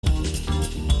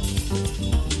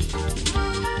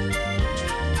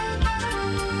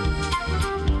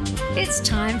It's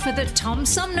time for the Tom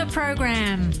Sumner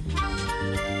Program.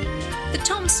 The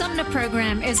Tom Sumner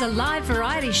Program is a live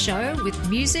variety show with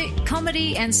music,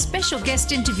 comedy, and special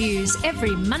guest interviews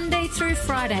every Monday through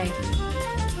Friday.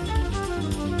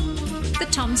 The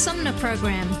Tom Sumner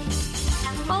Program.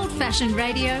 Old-fashioned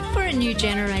radio for a new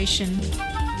generation.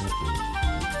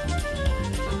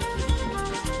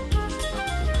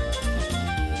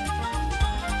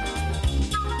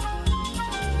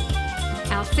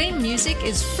 Our theme music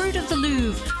is Fruit of the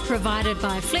Louvre, provided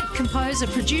by Flint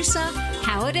composer-producer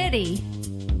Howard Eddy.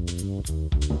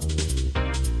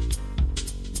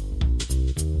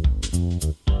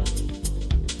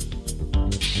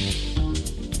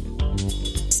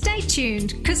 Stay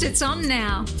tuned, because it's on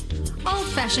now.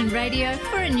 Old-fashioned radio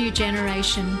for a new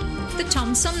generation. The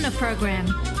Tom Sumner Program.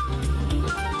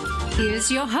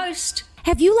 Here's your host.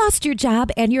 Have you lost your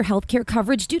job and your healthcare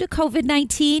coverage due to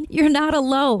COVID-19? You're not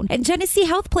alone, and Genesee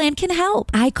Health Plan can help.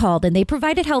 I called and they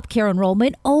provided healthcare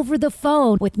enrollment over the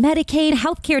phone with Medicaid,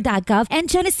 healthcare.gov, and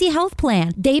Genesee Health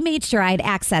Plan. They made sure I had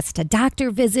access to doctor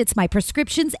visits, my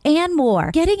prescriptions, and more.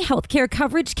 Getting healthcare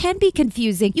coverage can be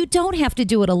confusing. You don't have to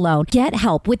do it alone. Get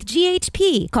help with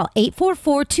GHP. Call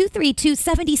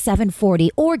 844-232-7740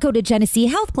 or go to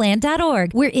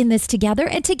GeneseeHealthPlan.org. We're in this together,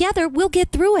 and together we'll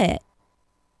get through it.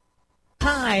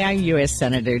 Hi, I'm U.S.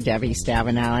 Senator Debbie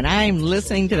Stabenow, and I'm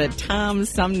listening to the Tom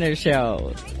Sumner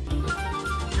Show.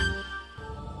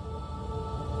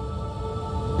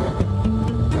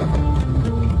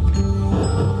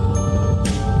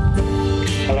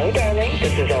 Hello, darling.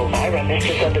 This is Elvira,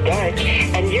 Mistress of the Dark,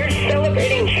 and you're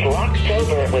celebrating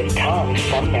Schlocktober with Tom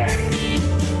Sumner.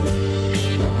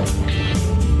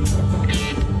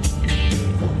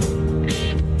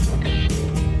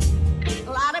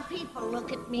 A lot of people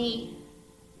look at me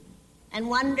and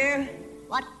wonder,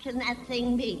 what can that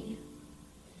thing be?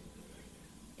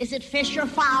 Is it fish or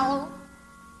fowl,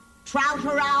 trout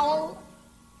or owl,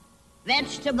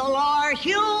 vegetable or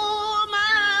human?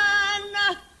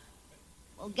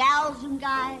 Well, gals and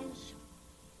guys,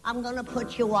 I'm gonna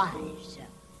put you wise.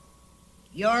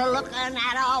 You're looking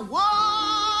at a woman.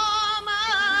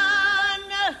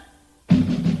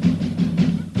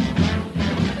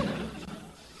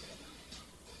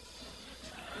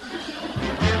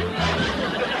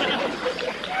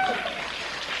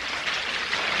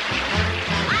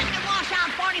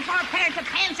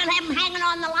 Pants and have them hanging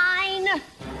on the line.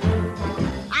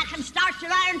 I can starch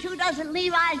and iron 2 dozen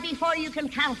Levi's before you can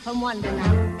count from 1 to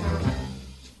 9.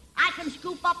 I can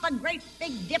scoop up a great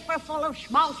big dipper full of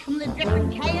schmaltz from the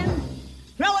dripping can,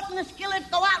 throw it in the skillet,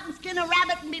 go out and skin a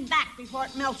rabbit and be back before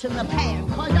it melts in the pan,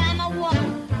 'cause I'm a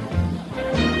woman.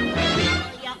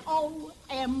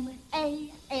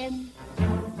 W-O-M-A-N.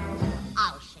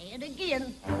 I'll say it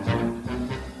again.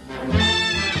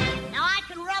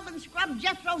 Rub and scrub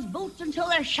Jethro's boots until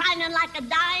they're shining like a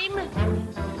dime.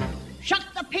 Shuck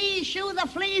the peas, shoe the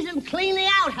fleas, and clean the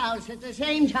outhouse at the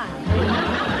same time.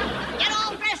 Get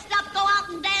all dressed up, go out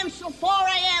and dance till 4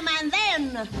 a.m. and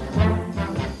then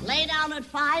lay down at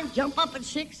 5, jump up at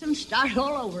 6, and start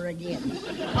all over again.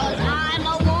 'Cause I'm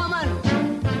a woman.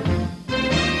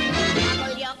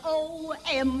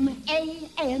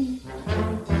 W-O-M-A-N.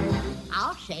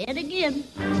 I'll say it again.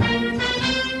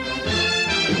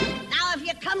 If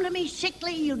you come to me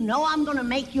sickly, you know I'm going to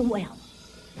make you well.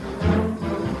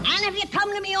 And if you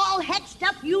come to me all hexed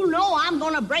up, you know I'm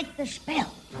going to break the spell.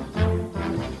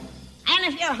 And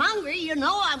if you're hungry, you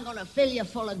know I'm going to fill you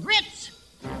full of grits.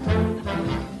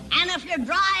 And if you're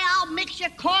dry, I'll mix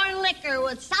your corn liquor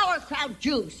with sauerkraut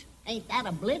juice. Ain't that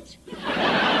a blitz?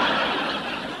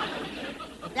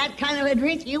 With that kind of a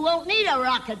drink, you won't need a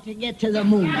rocket to get to the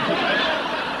moon.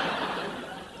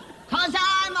 'Cause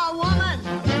I'm a woman.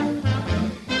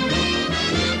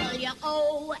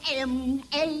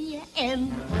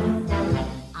 O-M-A-N.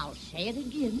 I'll say it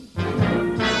again.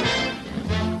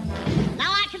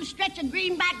 Now I can stretch a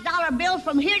greenback dollar bill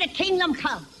from here to kingdom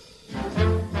come.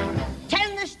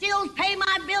 10 the stills, pay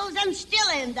my bills, and still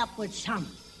end up with some.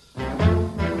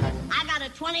 I got a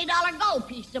 $20 gold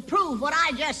piece to prove what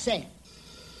I just said.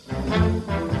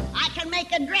 I can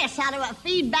make a dress out of a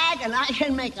feed bag, and I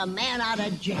can make a man out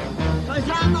of jam. 'Cause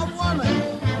I'm a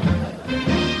woman.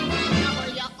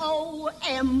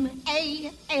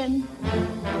 O-M-A-N.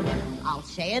 I'll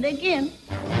say it again.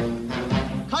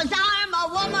 'Cause I'm a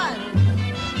woman.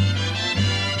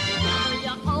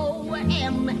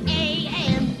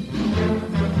 O-M-A-N.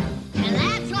 And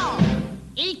that's all.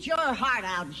 Eat your heart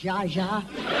out, Zsa Zsa.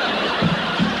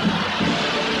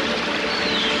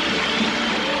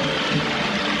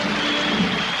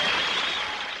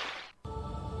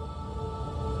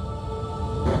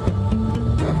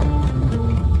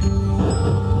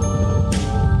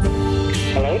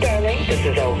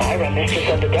 Elvira, Mistress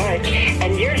of the Dark,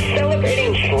 and you're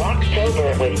celebrating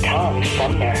Schlocktober with Tom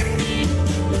Sumner.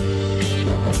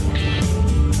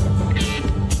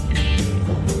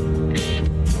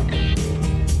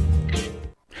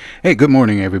 Hey, good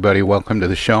morning, everybody. Welcome to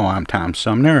the show. I'm Tom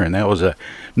Sumner, and that was a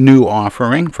new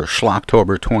offering for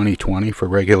Schlocktober 2020. For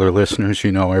regular listeners,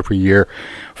 you know, every year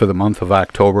for the month of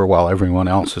October, while everyone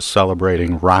else is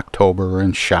celebrating Rocktober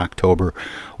and Shocktober,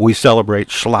 we celebrate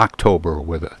Schlocktober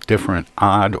with a different,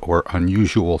 odd, or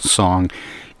unusual song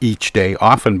each day,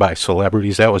 often by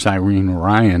celebrities. That was Irene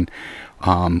Ryan,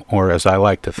 or as I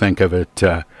like to think of it,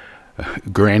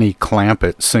 Granny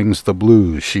Clampett sings the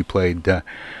blues. She played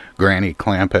Granny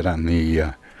Clampett on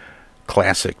the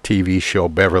classic TV show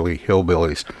Beverly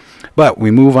Hillbillies. But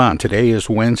we move on. Today is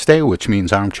Wednesday, which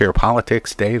means Armchair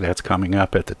Politics Day. That's coming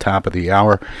up at the top of the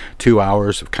hour. 2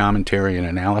 hours of commentary and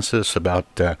analysis about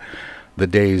the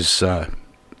day's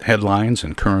headlines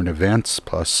and current events,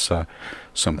 plus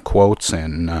some quotes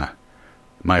and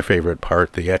my favorite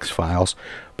part, the X-Files.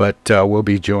 But we'll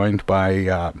be joined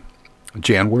by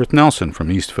Jan Worth Nelson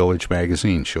from East Village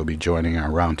Magazine. She'll be joining our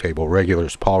roundtable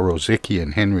regulars, Paul Rosicki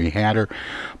and Henry Hatter.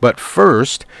 But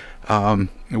first,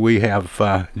 we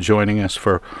have joining us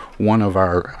for one of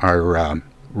our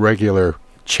regular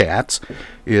chats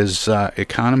is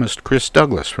economist Chris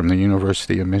Douglas from the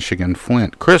University of Michigan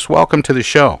Flint. Chris, welcome to the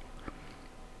show.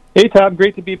 Hey, Tom.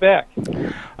 Great to be back.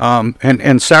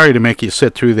 And sorry to make you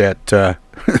sit through that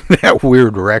that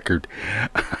weird record.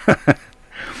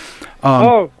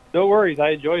 No worries.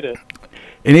 I enjoyed it.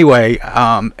 Anyway,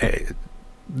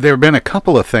 there have been a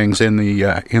couple of things in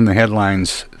the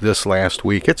headlines this last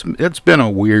week. It's been a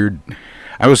weird.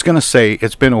 I was going to say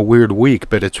it's been a weird week,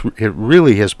 but it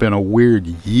really has been a weird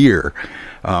year.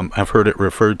 I've heard it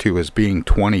referred to as being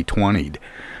 2020'd.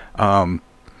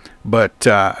 But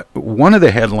one of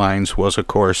the headlines was, of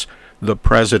course, the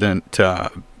president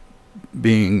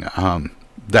being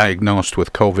diagnosed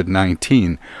with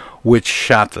COVID-19, which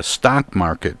shot the stock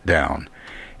market down.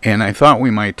 And I thought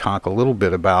we might talk a little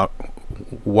bit about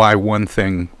why one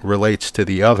thing relates to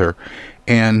the other.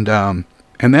 And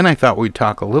then I thought we'd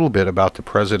talk a little bit about the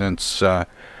president's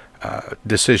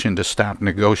decision to stop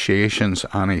negotiations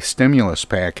on a stimulus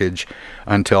package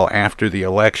until after the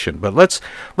election. But let's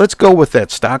go with that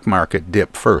stock market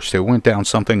dip first. It went down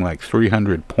something like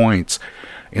 300 points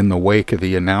in the wake of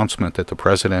the announcement that the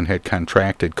president had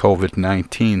contracted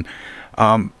COVID-19.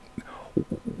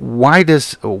 Why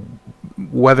does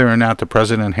whether or not the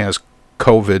president has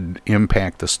COVID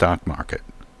impact the stock market?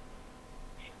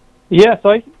 Yeah,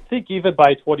 so I think even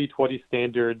by 2020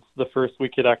 standards, the first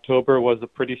week in October was a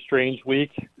pretty strange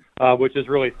week, which is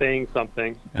really saying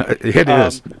something. It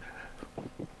is.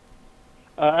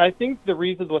 I think the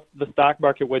reason the stock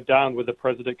market went down when the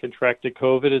president contracted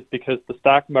COVID is because the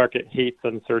stock market hates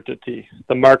uncertainty.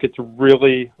 The markets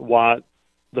really want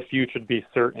the future to be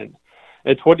certain.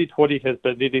 And 2020 has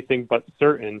been anything but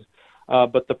certain,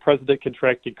 but the president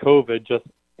contracted COVID just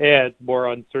adds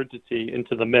more uncertainty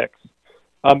into the mix.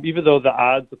 Even though the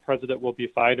odds the president will be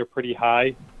fine are pretty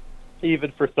high,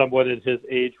 even for someone in his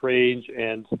age range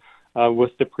and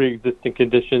with the pre-existing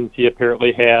conditions he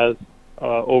apparently has,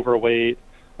 overweight,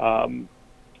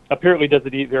 apparently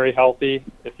doesn't eat very healthy,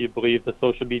 if you believe the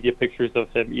social media pictures of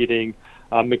him eating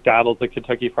McDonald's and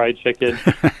Kentucky Fried Chicken.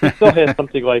 He still has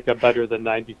something like a better than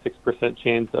 96%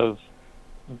 chance of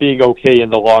being okay in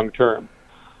the long term.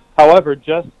 However,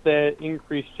 just that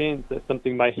increased chance that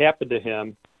something might happen to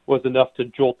him was enough to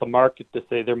jolt the market to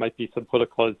say there might be some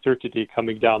political uncertainty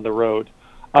coming down the road,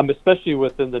 especially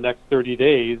within the next 30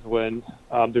 days when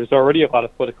there's already a lot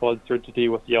of political uncertainty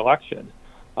with the election.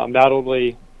 Not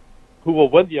only who will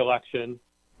win the election,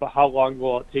 but how long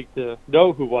will it take to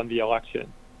know who won the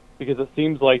election? Because it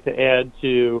seems like to add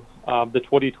to the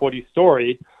 2020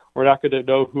 story, we're not going to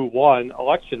know who won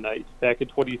election night. Back in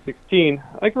 2016,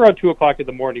 like around 2 o'clock in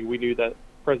the morning, we knew that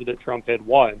President Trump had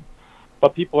won.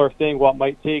 But people are saying, well, it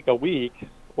might take a week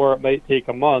or it might take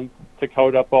a month to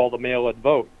count up all the mail-in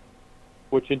votes,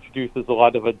 which introduces a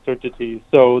lot of uncertainty.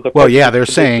 So they're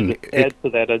saying it adds to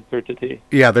that uncertainty.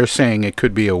 Yeah, they're saying it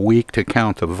could be a week to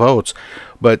count the votes,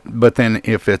 but then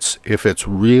if it's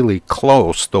really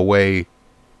close, the way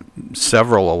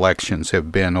several elections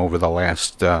have been over the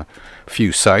last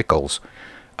few cycles,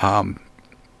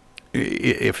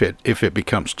 if it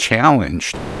becomes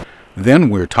challenged, then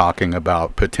we're talking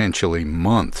about potentially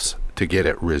months to get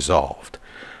it resolved.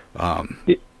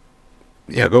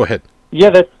 Yeah, go ahead. Yeah,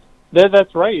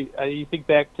 that's right. You think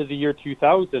back to the year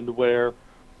 2000, where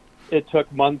it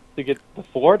took months to get the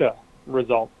Florida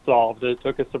results solved. It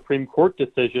took a Supreme Court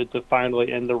decision to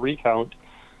finally end the recount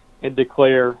and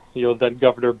declare, then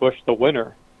Governor Bush the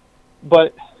winner.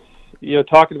 But,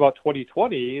 talking about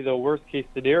 2020, the worst case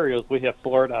scenarios, we have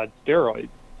Florida on steroids,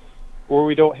 where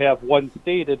we don't have one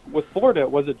state. With Florida,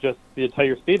 it wasn't just the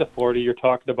entire state of Florida. You're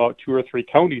talking about 2 or 3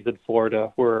 counties in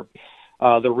Florida where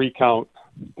the recount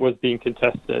was being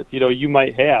contested. You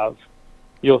might have,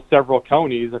 several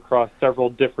counties across several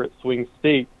different swing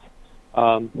states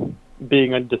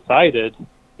being undecided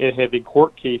and having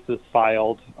court cases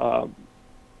filed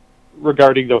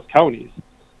regarding those counties.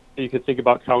 You could think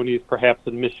about counties perhaps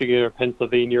in Michigan or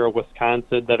Pennsylvania or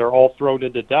Wisconsin that are all thrown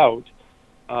into doubt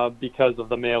because of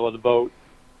the mail-in vote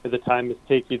and the time it's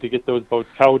taking to get those votes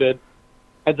counted.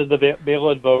 And then the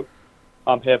mail-in votes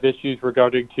have issues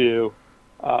regarding to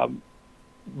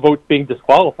votes being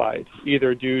disqualified,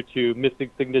 either due to missing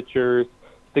signatures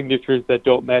that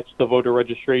don't match the voter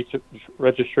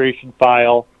registration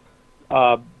file,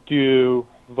 do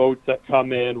votes that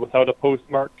come in without a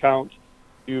postmark count,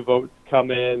 do votes come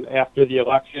in after the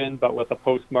election but with a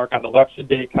postmark on election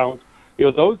day count.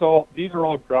 These are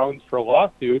all grounds for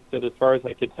lawsuits, and as far as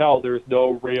I can tell, there's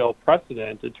no real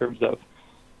precedent in terms of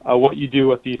what you do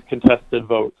with these contested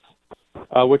votes,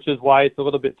 which is why it's a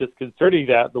little bit disconcerting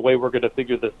that the way we're going to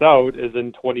figure this out is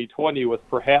in 2020 with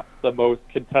perhaps the most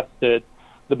contested,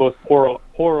 the most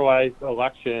polarized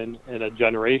election in a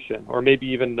generation, or maybe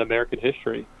even in American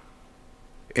history.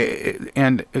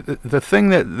 And the thing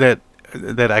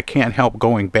that I can't help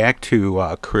going back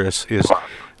to, Chris, is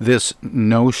this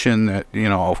notion that,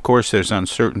 of course there's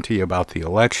uncertainty about the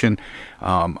election,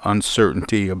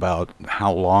 uncertainty about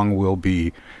how long we'll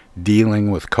be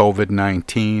dealing with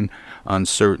COVID-19,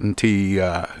 uncertainty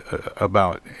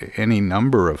about any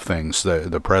number of things,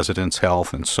 the president's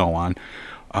health and so on.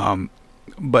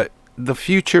 But the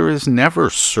future is never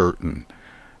certain.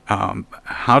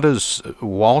 How does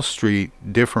Wall Street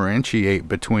differentiate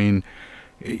between,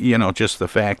 just the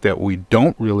fact that we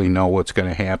don't really know what's going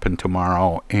to happen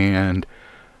tomorrow and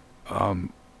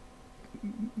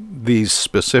these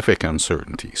specific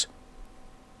uncertainties?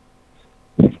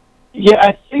 Yeah,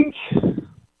 I think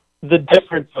the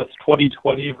difference with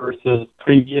 2020 versus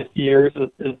previous years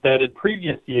is that in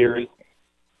previous years,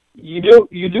 you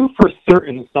knew for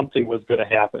certain something was going to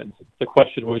happen. The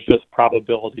question was just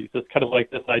probabilities. It's kind of like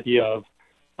this idea of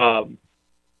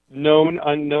known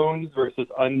unknowns versus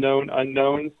unknown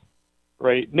unknowns,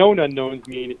 right? Known unknowns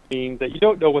mean that you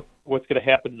don't know what's going to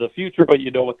happen in the future, but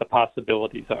you know what the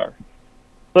possibilities are.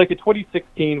 Like in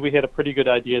 2016, we had a pretty good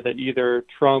idea that either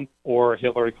Trump or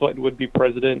Hillary Clinton would be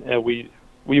president, and we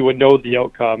would know the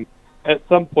outcome at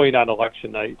some point on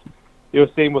election night.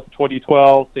 Same with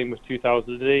 2012, same with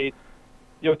 2008.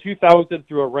 2000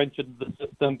 threw a wrench into the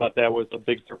system, but that was a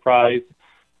big surprise.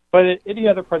 But at any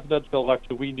other presidential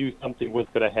election, we knew something was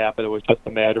going to happen. It was just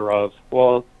a matter of,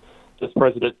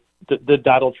 did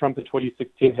Donald Trump in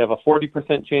 2016 have a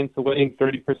 40% chance of winning,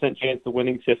 30% chance of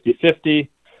winning, 50-50?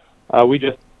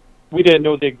 We didn't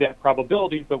know the exact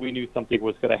probabilities, but we knew something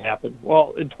was going to happen.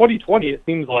 Well, in 2020, it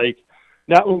seems like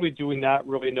not only do we not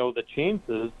really know the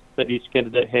chances that each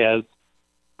candidate has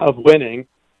of winning,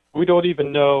 we don't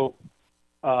even know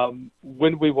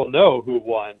when we will know who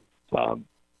won.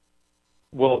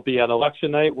 Will it be on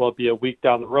election night? Will it be a week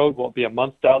down the road? Will it be a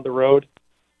month down the road?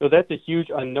 So that's a huge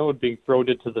unknown being thrown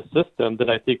into the system that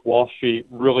I think Wall Street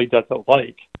really doesn't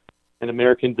like, and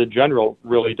Americans in general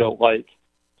really don't like.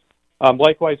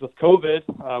 Likewise with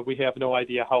COVID, we have no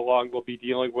idea how long we'll be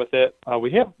dealing with it.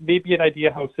 We have maybe an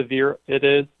idea how severe it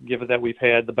is, given that we've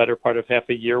had the better part of half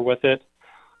a year with it.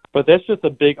 But that's just a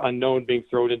big unknown being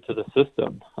thrown into the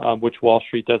system, which Wall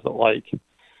Street doesn't like. So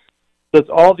it's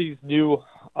all these new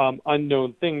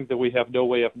unknown things that we have no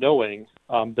way of knowing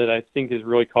that I think is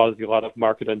really causing a lot of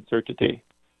market uncertainty.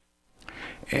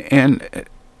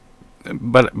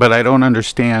 But I don't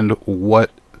understand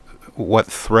what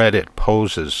threat it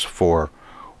poses for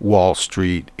Wall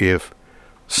Street if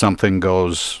something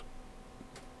goes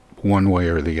one way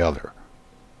or the other.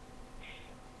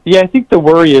 Yeah, I think the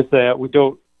worry is that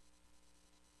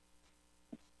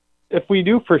if we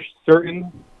knew for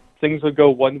certain things would go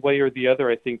one way or the other,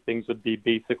 I think things would be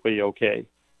basically okay.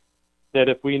 That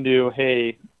if we knew,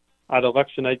 hey, on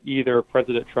election night, either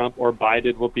President Trump or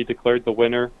Biden will be declared the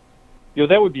winner,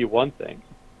 that would be one thing.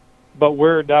 But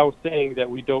we're now saying that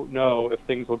we don't know if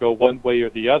things will go one way or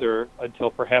the other until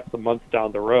perhaps a month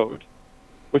down the road,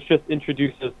 which just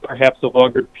introduces perhaps a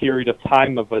longer period of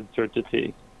time of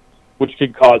uncertainty, which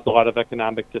could cause a lot of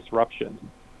economic disruption,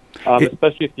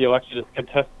 especially if the election is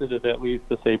contested and that leads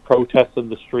to, say, protests in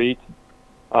the street,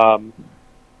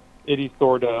 any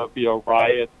sort of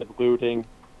riots and looting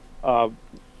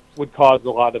would cause a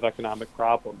lot of economic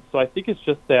problems. So I think it's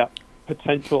just that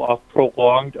potential of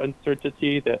prolonged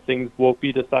uncertainty, that things won't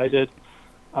be decided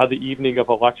on the evening of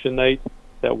election night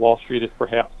that Wall Street is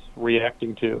perhaps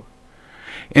reacting to.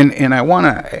 And I want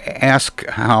to ask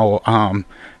how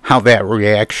that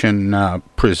reaction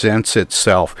presents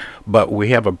itself, but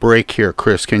we have a break here,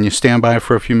 Chris. Can you stand by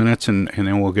for a few minutes, and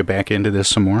then we'll get back into this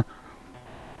some more?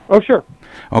 Oh, sure.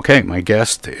 Okay, my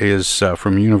guest is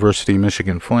from University of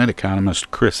Michigan Flint, economist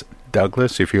Chris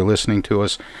Douglas. If you're listening to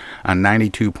us on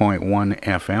 92.1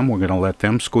 FM, we're going to let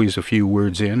them squeeze a few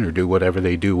words in or do whatever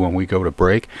they do when we go to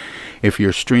break. If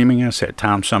you're streaming us at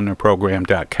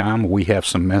TomSumnerProgram.com, we have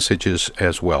some messages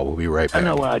as well. We'll be right back.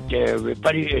 Hello out there,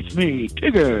 everybody. It's me,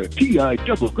 Tigger.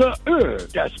 T-I-double-G-R.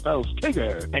 That spells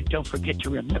Tigger. And don't forget to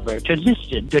remember to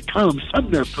listen to Tom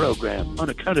Sumner Program on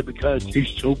account of because he's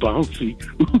so bouncy.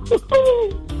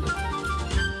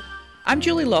 I'm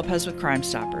Julie Lopez with Crime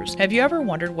Stoppers. Have you ever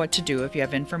wondered what to do if you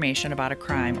have information about a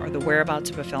crime or the whereabouts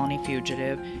of a felony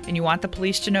fugitive and you want the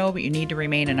police to know but you need to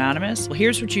remain anonymous? Well,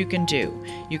 here's what you can do.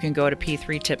 You can go to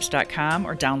p3tips.com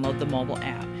or download the mobile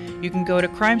app. You can go to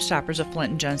Crime Stoppers of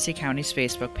Flint and Genesee County's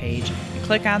Facebook page and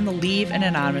click on the Leave an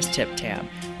Anonymous Tip tab,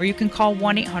 or you can call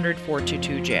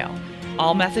 1-800-422-JAIL.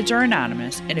 All methods are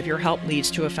anonymous, and if your help leads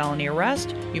to a felony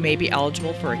arrest, you may be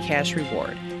eligible for a cash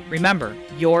reward. Remember,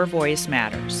 your voice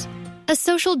matters. A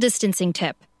social distancing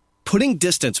tip. Putting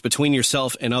distance between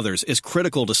yourself and others is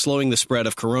critical to slowing the spread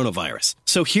of coronavirus.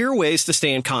 So here are ways to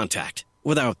stay in contact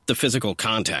without the physical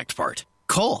contact part.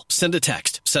 Call, send a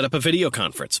text, set up a video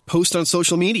conference, post on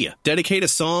social media, dedicate a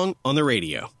song on the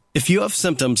radio. If you have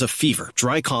symptoms of fever,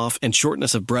 dry cough, and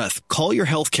shortness of breath, call your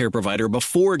healthcare provider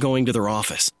before going to their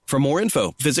office. For more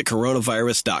info, visit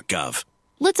coronavirus.gov.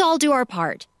 Let's all do our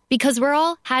part, because we're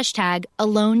all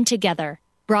 #alone together.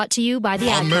 Brought to you by the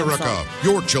Ad America,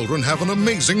 Council. your children have an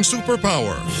amazing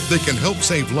superpower. They can help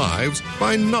save lives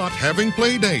by not having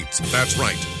play dates. That's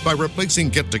right. By replacing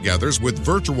get-togethers with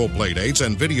virtual play dates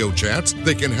and video chats,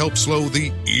 they can help slow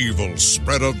the evil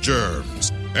spread of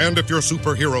germs. And if your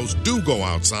superheroes do go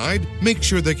outside, make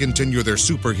sure they continue their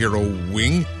superhero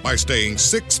wing by staying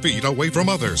 6 feet away from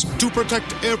others to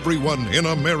protect everyone in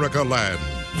America land.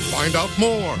 Find out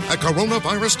more at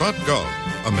coronavirus.gov.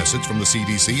 A message from the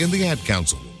CDC and the Ad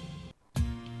Council.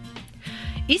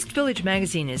 East Village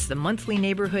Magazine is the monthly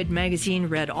neighborhood magazine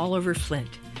read all over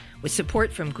Flint. With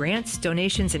support from grants,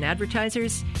 donations, and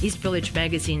advertisers, East Village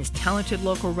Magazine's talented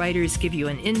local writers give you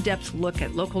an in-depth look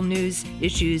at local news,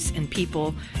 issues, and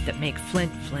people that make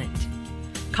Flint, Flint.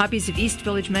 Copies of East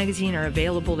Village Magazine are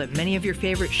available at many of your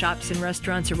favorite shops and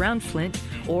restaurants around Flint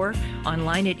or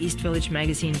online at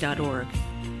eastvillagemagazine.org.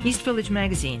 East Village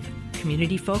Magazine,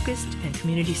 community-focused and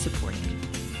community-supported.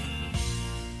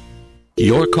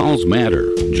 Your calls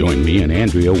matter. Join me and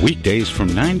Andrea weekdays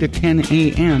from 9 to 10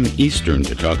 a.m. Eastern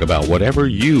to talk about whatever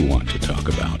you want to talk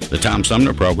about. The Tom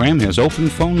Sumner Program has open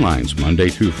phone lines Monday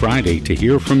through Friday to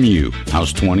hear from you.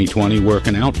 How's 2020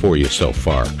 working out for you so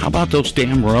far? How about those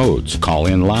damn roads? Call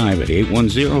in live at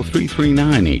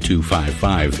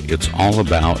 810-339-8255. It's all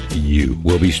about you.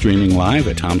 We'll be streaming live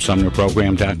at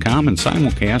TomSumnerProgram.com and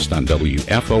simulcast on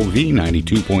WFOV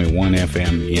 92.1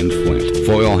 FM in Flint.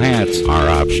 Foil hats are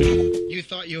optional. You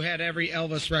thought you had every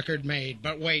Elvis record made,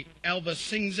 but wait, Elvis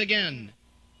sings again.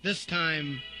 This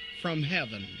time from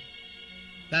heaven.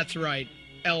 That's right,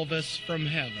 Elvis from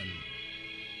heaven.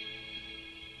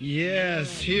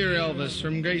 Yes, hear Elvis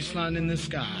from Graceland in the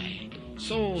sky.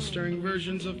 Soul-stirring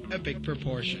versions of epic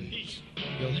proportions.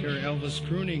 You'll hear Elvis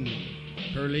crooning,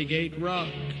 Pearly Gate Rock.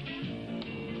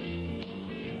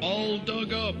 All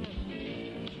Dug Up,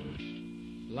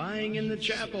 Lying in the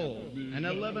Chapel, and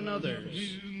 11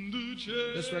 others.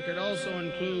 This record also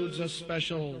includes a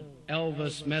special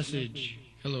Elvis message.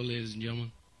 Hello, ladies and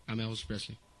gentlemen. I'm Elvis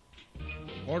Presley.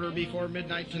 Order before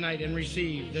midnight tonight and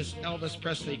receive this Elvis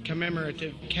Presley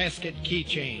commemorative casket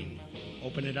keychain.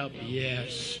 Open it up.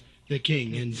 Yes, the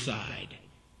king inside.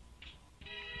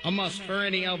 A must for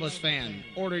any Elvis fan.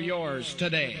 Order yours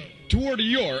today. To order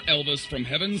your Elvis from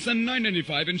Heaven, send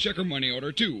 $9.95 in check or money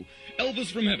order to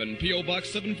Elvis from Heaven, P.O.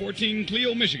 Box 714,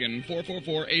 Clio, Michigan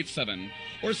 44487.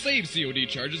 Or save COD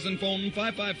charges and phone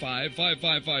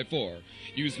 555-5554.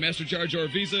 Use MasterCharge or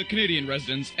Visa. Canadian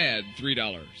residents add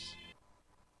 $3.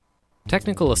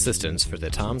 Technical assistance for the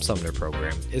Tom Sumner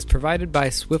Program is provided by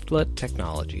Swiftlet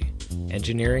Technology.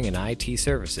 Engineering and IT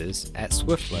services at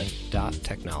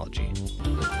swiftlet.technology.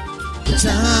 The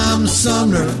Tom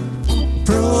Sumner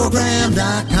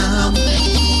Program.com.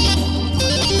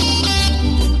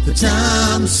 The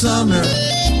Tom Sumner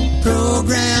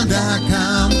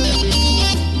Program.com.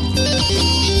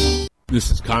 This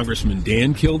is Congressman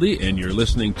Dan Kildee, and you're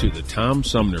listening to the Tom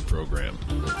Sumner Program.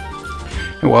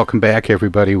 Welcome back,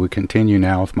 everybody. We continue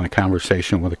now with my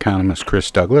conversation with economist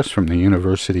Chris Douglas from the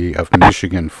University of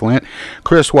Michigan, Flint.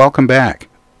 Chris, welcome back.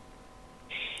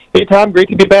 Hey, Tom. Great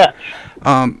to be back.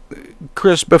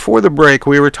 Chris, before the break,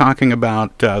 we were talking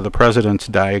about the president's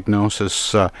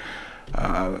diagnosis with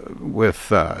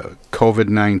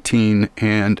COVID-19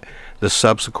 and the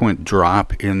subsequent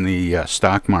drop in the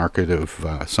stock market of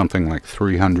something like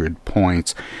 300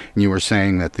 points. And you were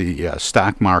saying that the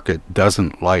stock market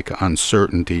doesn't like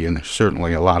uncertainty, and there's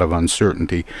certainly a lot of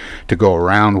uncertainty to go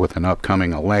around with an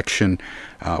upcoming election,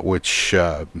 which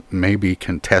may be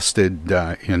contested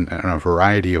in a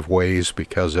variety of ways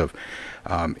because of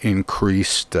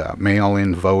increased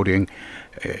mail-in voting,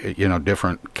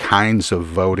 different kinds of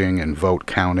voting and vote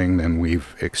counting than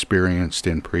we've experienced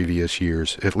in previous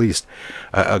years, at least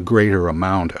a greater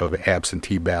amount of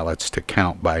absentee ballots to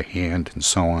count by hand and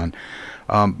so on.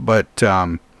 But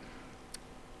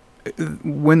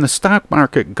when the stock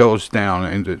market goes down,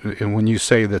 and when you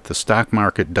say that the stock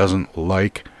market doesn't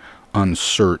like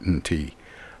uncertainty,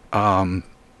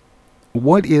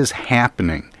 what is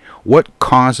happening? What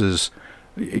causes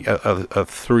a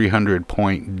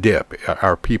 300-point dip?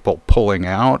 Are people pulling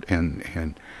out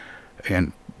and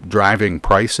driving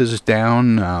prices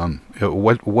down?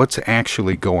 What's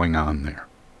actually going on there?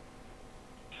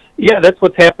 Yeah, that's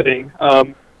what's happening.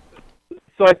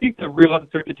 So I think the real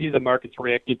uncertainty the market's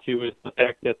reacted to is the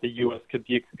fact that the U.S. could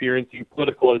be experiencing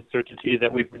political uncertainty that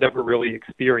we've never really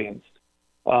experienced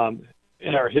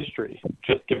in our history,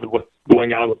 just given what's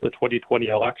going on with the 2020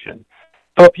 election.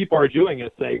 So what people are doing is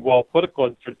saying, well, political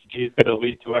uncertainty is going to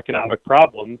lead to economic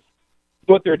problems.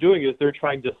 So what they're doing is they're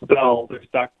trying to sell their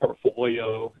stock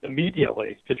portfolio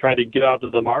immediately to try to get out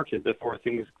of the market before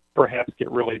things perhaps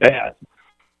get really bad.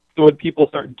 So when people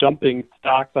start dumping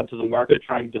stocks onto the market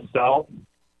trying to sell,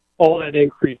 all that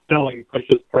increased selling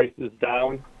pushes prices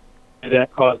down, and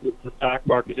that causes the stock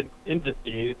market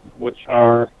indices, which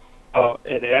are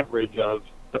an average of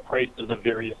the prices of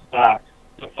various stocks,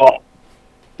 to fall.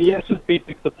 Yeah, it's just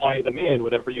basic supply and demand.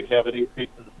 Whenever you have an increase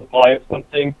in the supply of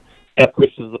something, that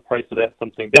pushes the price of that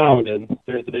something down, and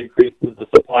there's an increase in the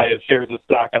supply of shares of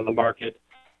stock on the market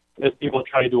as people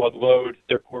try to unload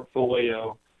their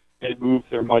portfolio and move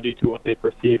their money to what they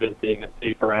perceive as being a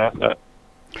safer asset,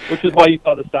 which is why you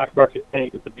saw the stock market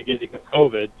tank at the beginning of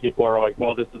COVID. People are like,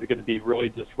 well, this is going to be really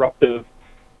disruptive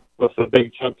with a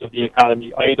big chunk of the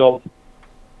economy idle.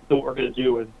 So what we're going to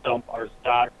do is dump our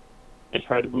stock and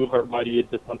try to move our money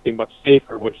into something much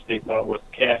safer, which they thought was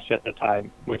cash at the time,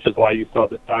 which is why you saw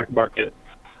the stock market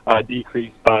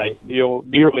decrease by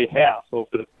nearly half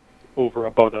over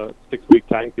about a 6-week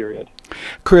time period.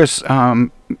 Chris,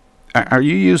 are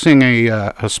you using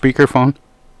a speakerphone?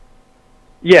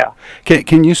 Yeah.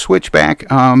 Can you switch back?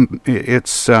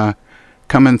 It's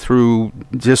coming through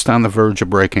just on the verge of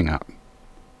breaking up.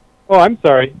 Oh, I'm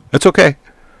sorry. It's okay.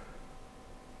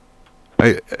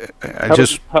 How's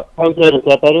that? Is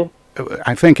that better?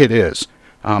 I think it is.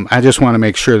 I just want to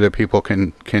make sure that people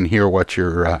can hear what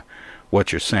you're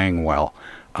saying well.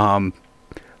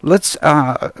 Let's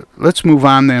move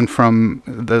on then from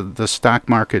the stock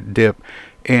market dip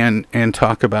and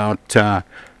talk about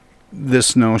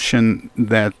this notion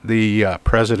that the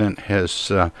president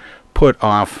has put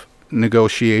off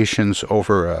negotiations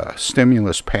over a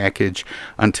stimulus package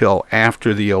until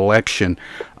after the election.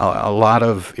 A lot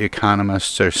of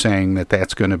economists are saying that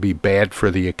that's going to be bad for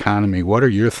the economy. What are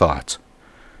your thoughts?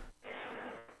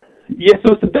 Yeah,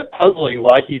 so it's a bit puzzling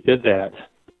why he did that,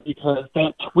 because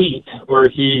that tweet where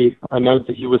he announced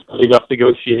that he was putting off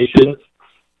negotiations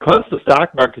caused the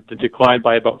stock market to decline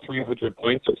by about 300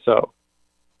 points or so.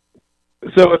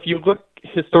 So if you look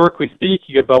historically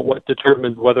speaking about what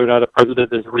determines whether or not a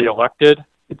president is reelected,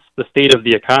 it's the state of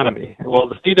the economy. Well,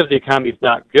 the state of the economy is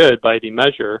not good by any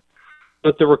measure,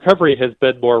 but the recovery has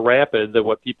been more rapid than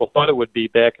what people thought it would be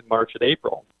back in March and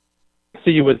April.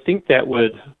 So you would think that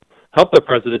would help the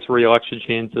president's reelection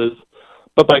chances,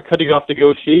 but by cutting off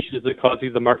negotiations and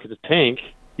causing the market to tank,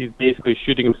 he's basically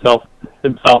shooting himself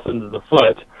into the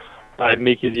foot by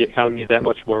making the economy that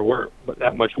much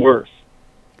worse.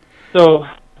 So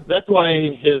that's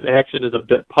why his action is a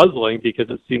bit puzzling, because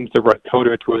it seems to run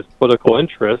counter to his political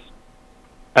interests.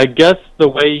 I guess the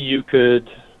way you could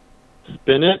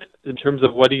spin it in terms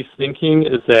of what he's thinking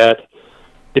is that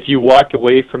if you walk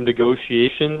away from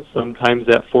negotiations, sometimes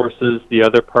that forces the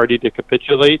other party to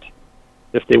capitulate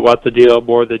if they want the deal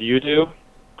more than you do.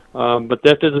 But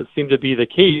that doesn't seem to be the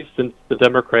case, since the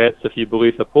Democrats, if you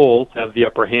believe the polls, have the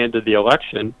upper hand in the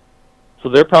election. So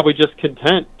they're probably just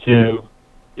content to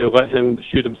let him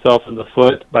shoot himself in the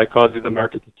foot by causing the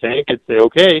market to tank and say,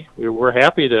 okay, we're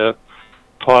happy to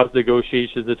pause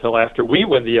negotiations until after we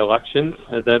win the elections,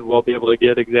 and then we'll be able to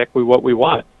get exactly what we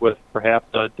want with perhaps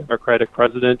a Democratic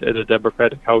president and a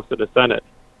Democratic House and a Senate.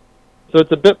 So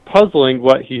it's a bit puzzling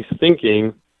what he's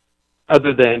thinking,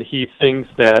 other than he thinks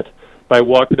that by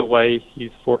walking away,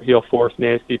 he'll force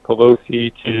Nancy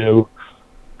Pelosi to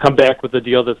come back with a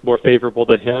deal that's more favorable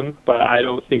to him, but I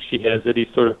don't think she has any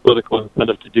sort of political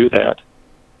incentive to do that.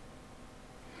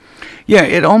 Yeah,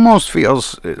 it almost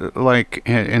feels like,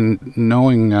 in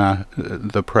knowing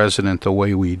the president the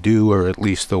way we do, or at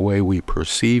least the way we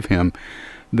perceive him,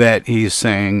 that he's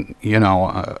saying,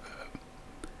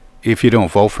 if you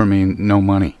don't vote for me, no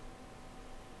money.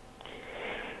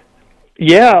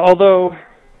 Yeah, although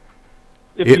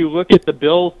if you look at the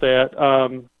bills that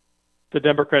the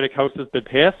Democratic House has been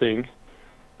passing,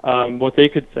 what they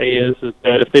could say is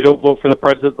that if they don't vote for the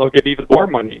president, they'll get even more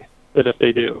money than if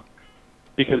they do.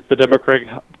 Because the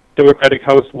Democratic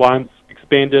House wants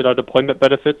expanded unemployment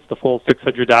benefits, the full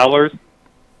 $600.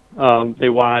 They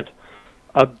want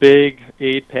a big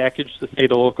aid package to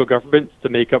state and local governments to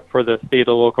make up for the state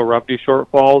and local revenue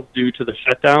shortfalls due to the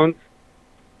shutdowns.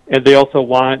 And they also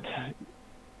want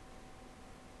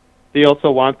the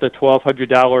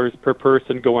 $1,200 per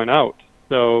person going out.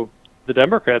 So the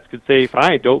Democrats could say,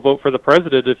 fine, don't vote for the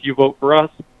president. If you vote for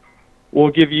us,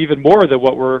 we'll give you even more than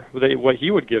what he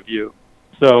would give you.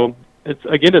 So it's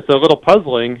a little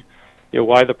puzzling,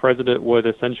 why the president would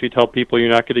essentially tell people you're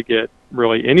not going to get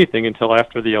really anything until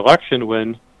after the election,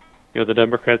 when the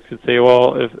Democrats could say,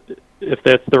 well, if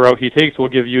that's the route he takes, we'll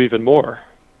give you even more.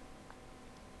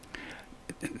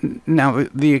 Now,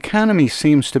 the economy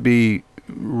seems to be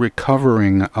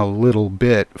recovering a little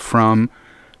bit from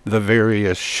the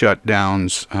various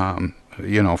shutdowns,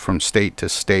 from state to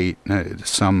state,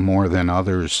 some more than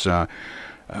others.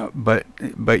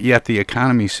 But yet the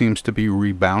economy seems to be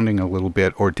rebounding a little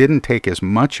bit, or didn't take as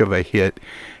much of a hit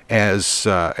as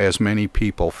many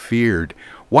people feared.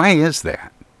 Why is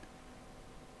that?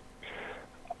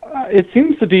 It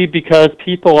seems to be because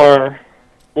people are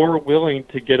more willing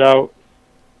to get out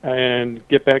and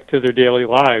get back to their daily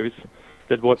lives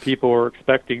than what people were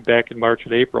expecting back in March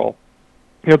and April.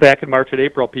 Back in March and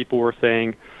April, people were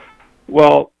saying,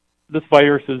 well, this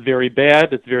virus is very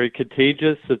bad, it's very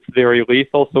contagious, it's very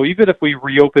lethal. So even if we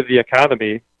reopen the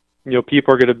economy,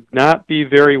 people are going to not be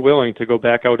very willing to go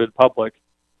back out in public,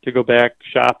 to go back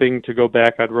shopping, to go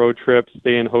back on road trips,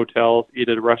 stay in hotels, eat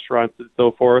at restaurants, and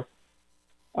so forth.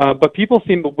 But people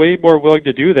seem way more willing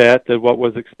to do that than what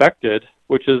was expected,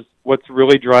 which is what's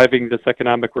really driving this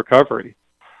economic recovery.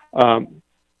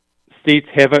 States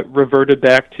haven't reverted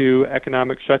back to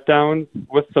economic shutdowns,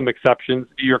 with some exceptions.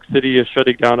 New York City is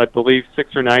shutting down, I believe,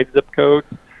 6 or 9 zip codes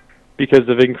because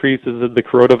of increases in the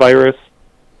coronavirus.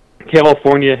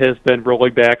 California has been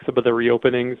rolling back some of the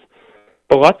reopenings,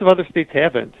 but lots of other states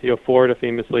haven't. Florida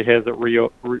famously hasn't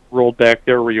rolled back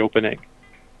their reopening.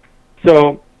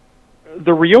 So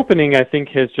the reopening, I think,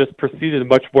 has just proceeded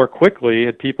much more quickly,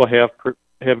 and people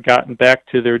have gotten back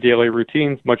to their daily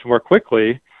routines much more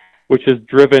quickly, which has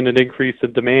driven an increase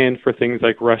in demand for things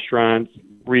like restaurants,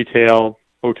 retail,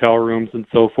 hotel rooms, and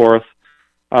so forth,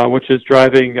 which is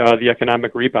driving the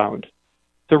economic rebound.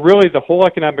 So really, the whole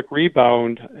economic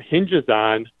rebound hinges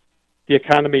on the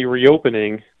economy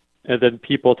reopening and then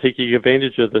people taking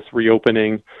advantage of this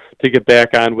reopening to get back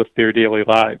on with their daily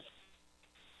lives.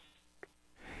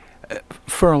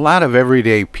 For a lot of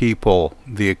everyday people,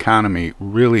 the economy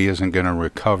really isn't going to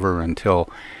recover until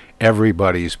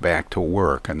everybody's back to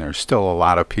work, and there's still a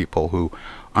lot of people who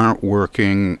aren't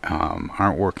working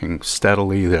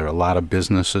steadily. There are a lot of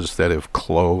businesses that have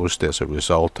closed as a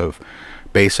result of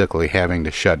basically having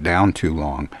to shut down too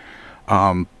long.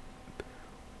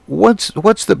 What's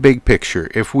the big picture?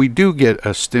 If we do get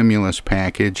a stimulus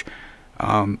package,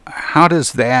 how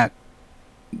does that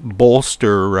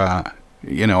bolster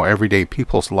everyday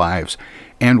people's lives?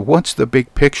 And what's the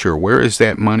big picture? Where is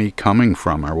that money coming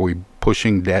from? Are we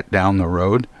pushing debt down the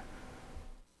road?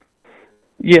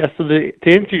 Yeah, so to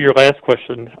answer your last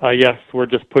question, yes, we're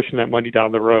just pushing that money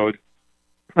down the road.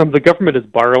 The government is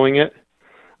borrowing it,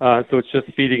 so it's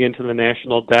just feeding into the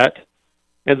national debt.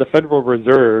 And the Federal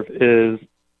Reserve is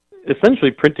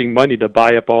essentially printing money to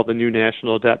buy up all the new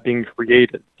national debt being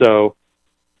created. So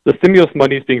the stimulus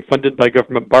money is being funded by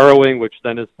government borrowing, which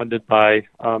then is funded by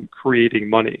creating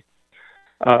money,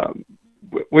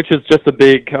 which is just a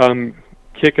big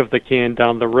kick of the can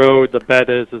down the road. The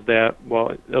bet is that,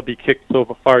 well, it'll be kicked so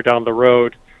far down the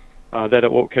road that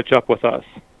it won't catch up with us.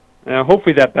 Now,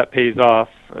 hopefully that bet pays off.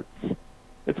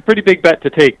 It's a pretty big bet to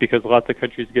take because lots of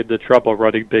countries get into trouble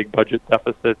running big budget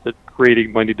deficits and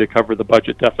creating money to cover the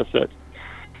budget deficit.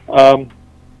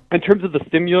 In terms of the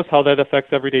stimulus, how that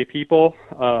affects everyday people,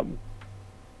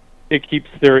 it keeps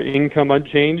their income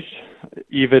unchanged,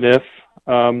 even if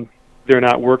they're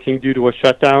not working due to a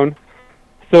shutdown.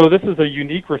 So this is a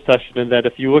unique recession in that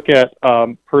if you look at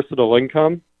personal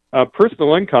income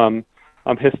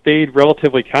has stayed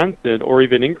relatively constant or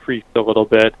even increased a little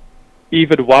bit,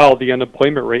 even while the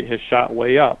unemployment rate has shot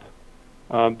way up,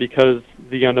 because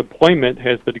the unemployment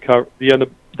has been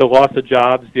the loss of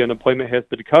jobs, the unemployment has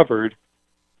been covered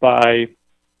by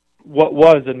what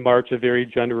was in March a very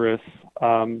generous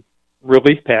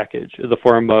relief package in the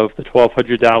form of the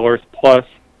 $1,200 plus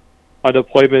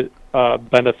unemployment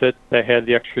benefits that had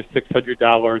the extra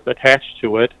 $600 attached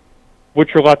to it, which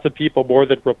for lots of people more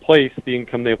than replaced the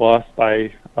income they lost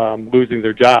by losing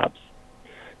their jobs.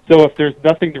 So if there's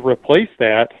nothing to replace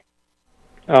that,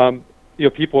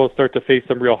 people will start to face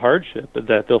some real hardship, and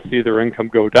that they'll see their income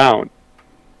go down,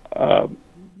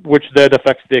 which then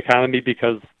affects the economy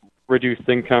because reduced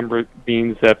income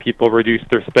means that people reduce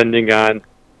their spending on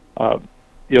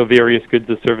various goods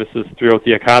and services throughout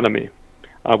the economy,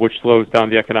 which slows down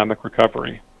the economic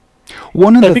recovery.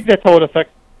 I think that's how it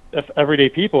affects everyday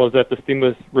people, is that the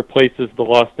stimulus replaces the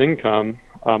lost income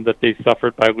that they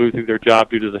suffered by losing their job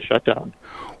due to the shutdown.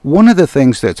 One of the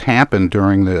things that's happened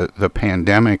during the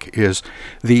pandemic is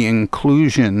the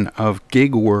inclusion of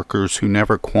gig workers who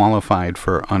never qualified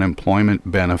for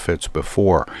unemployment benefits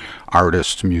before.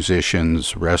 Artists,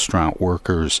 musicians, restaurant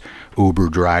workers, Uber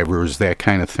drivers, that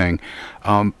kind of thing.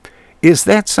 Is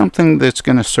that something that's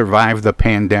going to survive the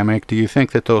pandemic? Do you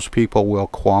think that those people will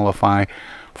qualify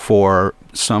for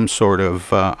some sort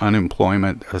of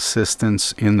unemployment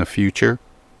assistance in the future?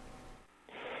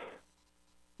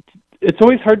 It's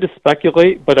always hard to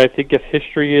speculate, but I think if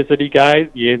history is any guide,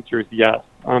 the answer is yes.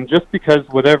 Just because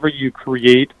whenever you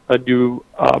create a new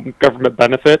government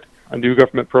benefit, a new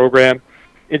government program,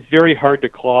 it's very hard to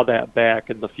claw that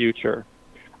back in the future.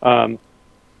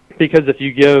 Because if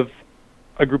you give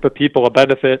a group of people a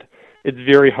benefit, it's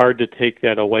very hard to take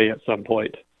that away at some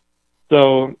point.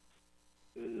 So,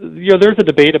 there's a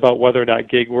debate about whether or not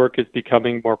gig work is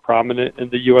becoming more prominent in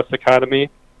the U.S. economy.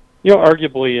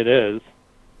 Arguably it is.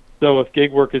 So if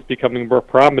gig work is becoming more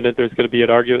prominent, there's going to be an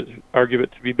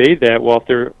argument to be made that, well,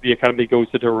 if the economy goes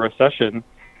into a recession,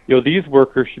 these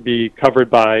workers should be covered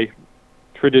by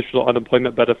traditional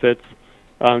unemployment benefits,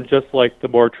 just like the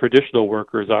more traditional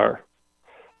workers are.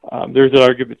 There's an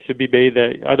argument to be made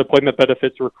that unemployment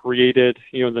benefits were created,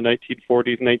 in the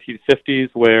 1940s, 1950s,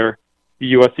 where the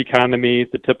U.S. economy,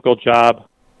 the typical job,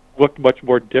 looked much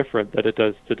more different than it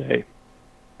does today.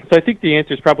 So I think the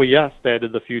answer is probably yes, that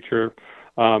in the future,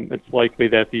 it's likely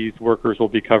that these workers will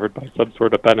be covered by some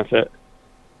sort of benefit.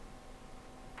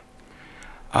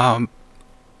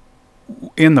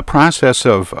 In the process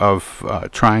of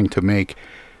trying to make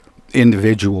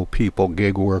individual people,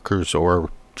 gig workers,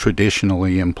 or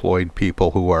traditionally employed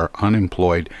people who are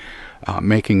unemployed,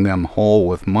 making them whole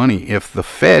with money, if the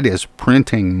Fed is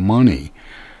printing money,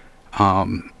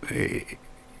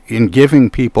 in giving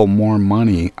people more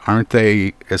money, aren't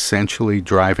they essentially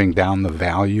driving down the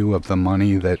value of the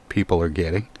money that people are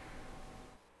getting?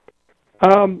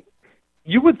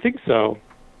 You would think so.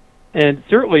 And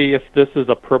certainly if this is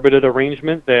a permanent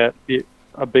arrangement that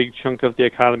a big chunk of the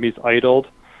economy is idled,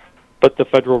 but the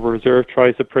Federal Reserve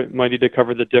tries to print money to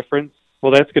cover the difference,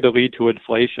 well, that's going to lead to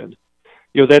inflation.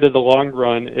 That in the long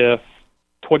run, if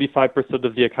 25%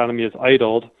 of the economy is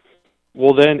idled,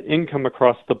 well, then income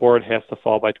across the board has to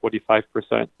fall by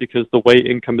 25% because the way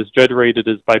income is generated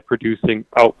is by producing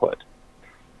output.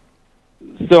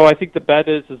 So I think the bet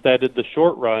is that in the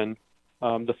short run,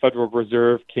 the Federal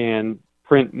Reserve can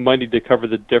print money to cover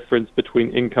the difference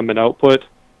between income and output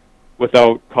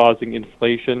without causing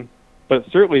inflation. But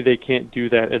certainly they can't do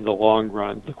that in the long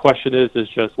run. The question is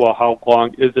just, well, how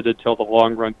long is it until the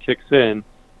long run kicks in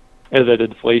and that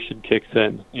inflation kicks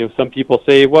in? Some people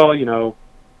say, well,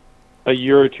 a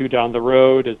year or two down the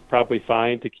road is probably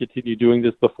fine to continue doing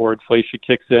this before inflation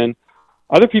kicks in.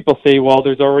 Other people say, well,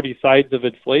 there's already signs of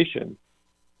inflation.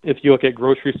 If you look at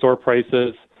grocery store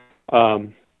prices,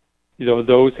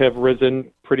 those have risen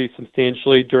pretty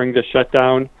substantially during the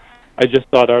shutdown. I just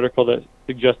saw an article that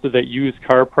suggested that used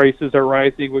car prices are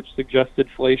rising, which suggests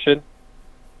inflation.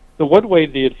 The one way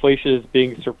the inflation is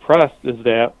being suppressed is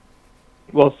that,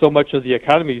 well, so much of the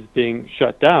economy is being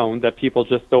shut down that people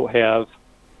just don't have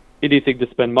anything to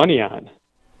spend money on.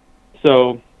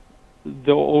 So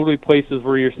the only places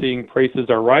where you're seeing prices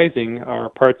are rising are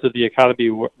parts of the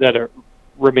economy that are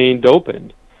remained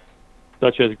open,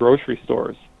 such as grocery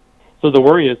stores. So the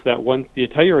worry is that once the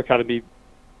entire economy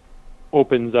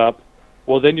opens up,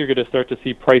 well, then you're going to start to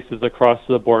see prices across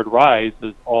the board rise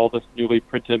as all this newly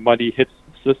printed money hits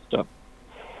the system.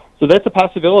 So that's a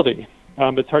possibility.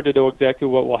 It's hard to know exactly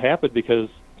what will happen because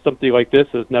something like this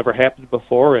has never happened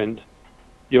before, and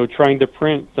trying to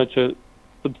print such a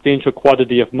substantial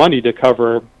quantity of money to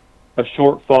cover a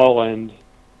shortfall and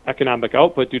economic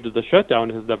output due to the shutdown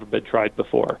has never been tried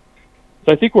before.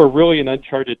 So I think we're really in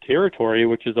uncharted territory,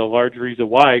 which is a large reason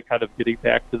why, kind of getting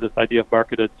back to this idea of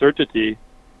market uncertainty,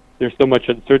 there's so much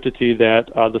uncertainty that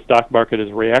the stock market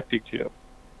is reacting to.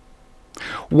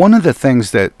 One of the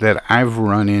things that I've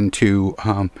run into,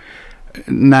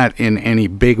 not in any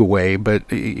big way, but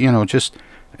just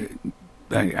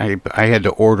I had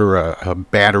to order a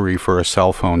battery for a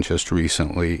cell phone just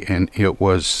recently, and it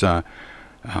was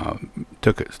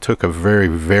took a very,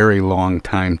 very long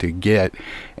time to get,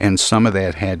 and some of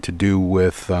that had to do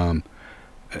with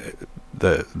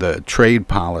the trade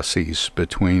policies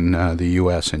between the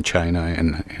U.S. and China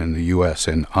and the U.S.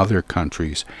 and other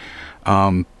countries.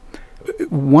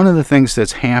 One of the things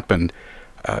that's happened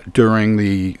during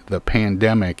the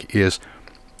pandemic is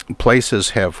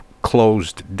places have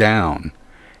closed down,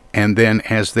 and then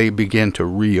as they begin to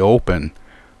reopen,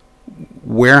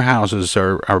 warehouses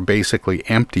are basically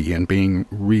empty and being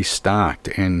restocked,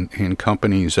 and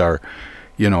companies are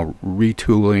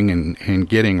retooling and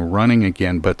getting running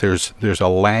again, but there's a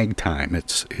lag time.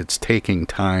 It's taking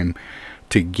time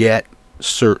to get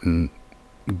certain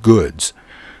goods.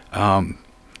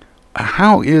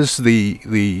 How is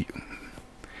the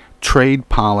trade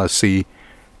policy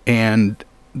and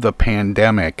the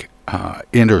pandemic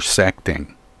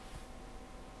intersecting?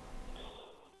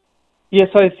 Yes,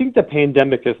 I think the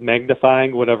pandemic is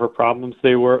magnifying whatever problems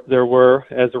there were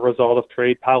as a result of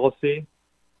trade policy.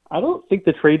 I don't think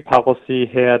the trade policy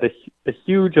had a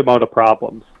huge amount of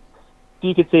problems. So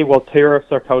you could say, well, tariffs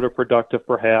are counterproductive,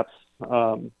 perhaps.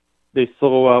 They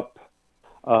slow up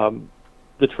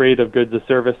the trade of goods and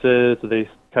services. They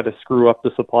kind of screw up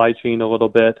the supply chain a little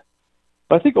bit.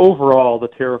 But I think overall, the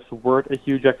tariffs weren't a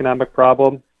huge economic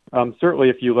problem. Certainly,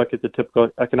 if you look at the typical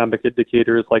economic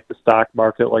indicators like the stock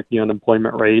market, like the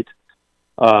unemployment rate,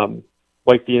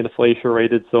 like the inflation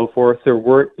rate and so forth, there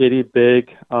weren't any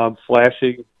big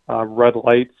flashing red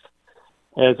lights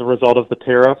as a result of the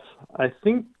tariffs. I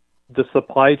think the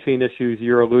supply chain issues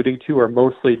you're alluding to are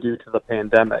mostly due to the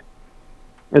pandemic.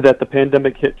 And that the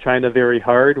pandemic hit China very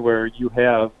hard, where you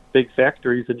have big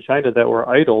factories in China that were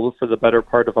idled for the better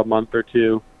part of a month or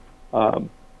two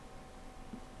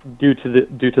due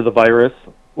to the virus.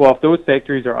 Well, if those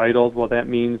factories are idled, well, that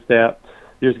means that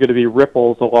there's going to be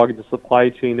ripples along the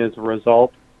supply chain as a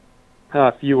result.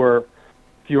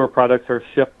 Fewer products are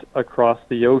shipped across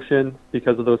the ocean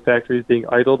because of those factories being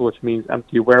idled, which means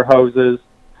empty warehouses,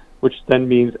 which then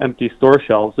means empty store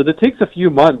shelves. And it takes a few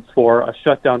months for a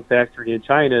shutdown factory in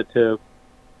China to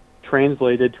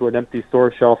translate into an empty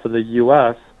store shelf in the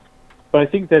U.S. But I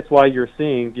think that's why you're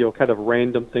seeing, kind of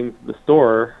random things in the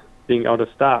store being out of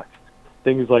stock.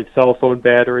 Things like cell phone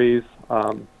batteries.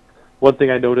 One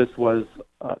thing I noticed was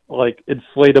like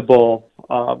inflatable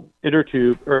inner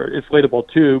tube or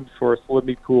inflatable tubes for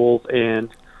swimming pools and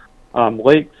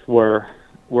lakes were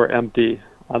empty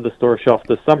on the store shelf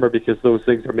this summer because those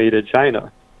things are made in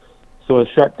China. So a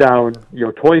shutdown,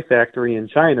 toy factory in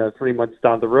China 3 months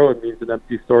down the road means an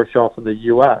empty store shelf in the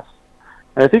U.S.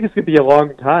 And I think it's going to be a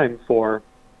long time for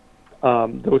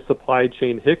those supply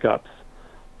chain hiccups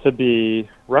to be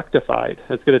rectified.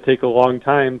 It's going to take a long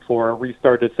time for a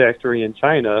restarted factory in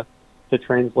China to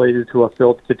translate into a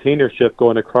filled container ship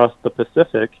going across the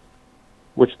Pacific,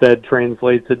 which then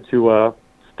translates into a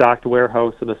stocked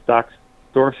warehouse and a stocked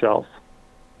store shelf.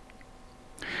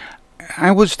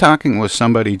 I was talking with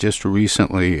somebody just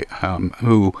recently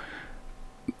who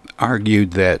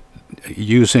argued that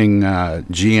using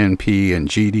GNP and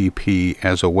GDP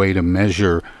as a way to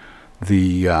measure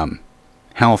the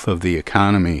health of the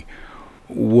economy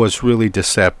was really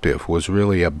deceptive, was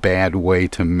really a bad way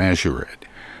to measure it.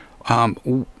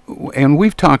 And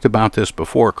we've talked about this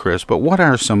before, Chris, but what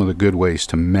are some of the good ways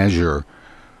to measure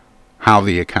how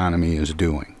the economy is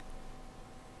doing?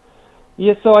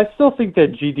 Yeah, so I still think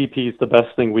that GDP is the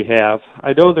best thing we have.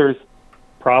 I know there's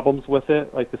problems with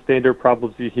it. Like the standard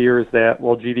problems you hear is that,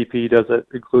 well, GDP doesn't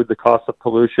include the cost of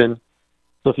pollution.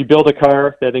 So if you build a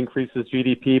car, that increases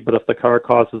GDP, but if the car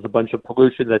causes a bunch of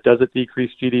pollution, that doesn't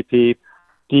decrease GDP.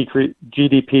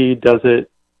 GDP doesn't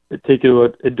take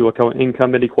into account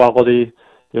income inequality.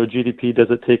 GDP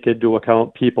doesn't take into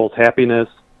account people's happiness.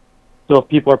 So if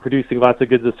people are producing lots of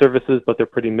goods and services, but they're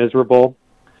pretty miserable,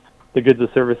 the goods and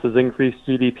services increase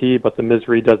GDP, but the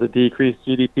misery doesn't decrease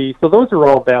GDP. So those are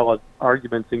all valid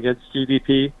arguments against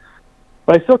GDP. But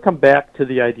But I still come back to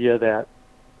the idea that,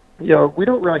 we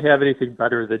don't really have anything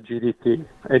better than GDP.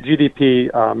 And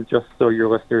GDP, just so your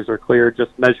listeners are clear,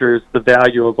 just measures the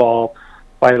value of all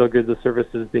vital goods and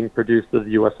services being produced in the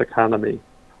U.S. economy.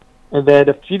 And then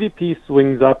if GDP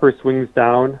swings up or swings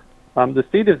down, the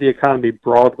state of the economy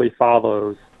broadly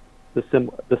follows the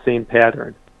same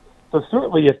pattern. So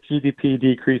certainly if GDP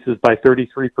decreases by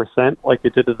 33% like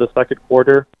it did in the second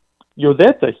quarter,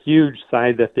 that's a huge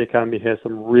sign that the economy has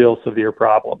some real severe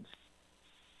problems.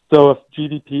 So if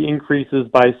GDP increases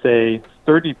by, say,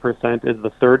 30% in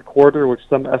the third quarter, which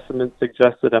some estimates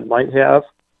suggest that it might have,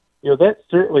 that's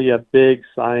certainly a big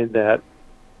sign that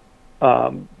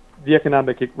the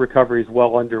economic recovery is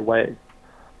well underway.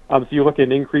 So you look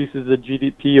at increases in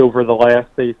GDP over the last,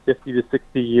 say, 50 to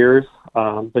 60 years,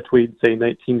 between, say,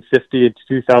 1950 and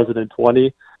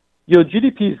 2020,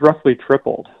 GDP has roughly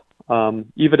tripled,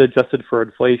 even adjusted for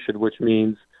inflation, which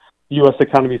means the U.S.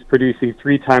 economy is producing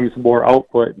 3 times more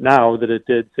output now than it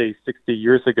did, say, 60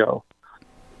 years ago.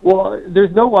 Well,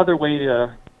 there's no other way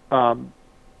to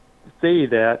say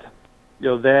that,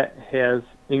 that has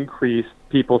increased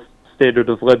people's standard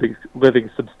of living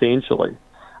substantially.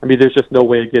 I mean, there's just no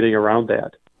way of getting around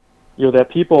that. That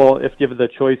people, if given the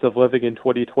choice of living in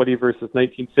 2020 versus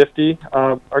 1950,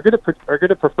 are going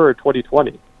to prefer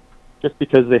 2020, just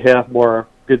because they have more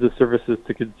goods and services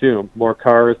to consume, more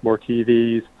cars, more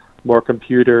TVs, more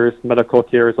computers, medical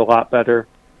care is a lot better.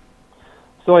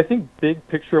 So I think big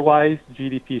picture-wise,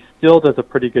 GDP still does a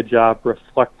pretty good job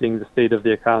reflecting the state of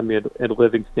the economy and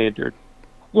living standards.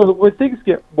 When things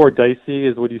get more dicey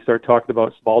is when you start talking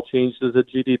about small changes in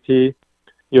GDP.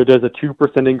 Does a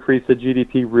 2% increase in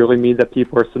GDP really mean that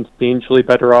people are substantially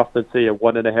better off than, say, a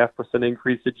 1.5%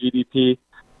 increase in GDP?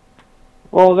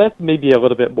 Well, that's maybe a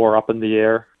little bit more up in the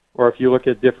air. Or if you look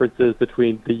at differences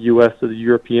between the U.S. and the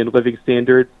European living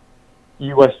standards,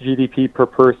 U.S. GDP per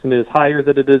person is higher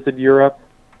than it is in Europe.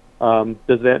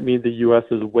 Does that mean the U.S.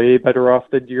 is way better off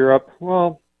than Europe?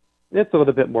 Well, it's a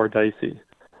little bit more dicey.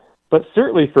 But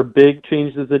certainly for big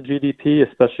changes in GDP,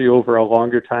 especially over a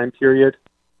longer time period,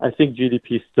 I think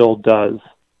GDP still does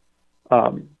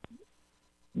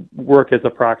work as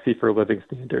a proxy for living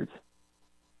standards.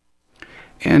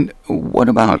 And what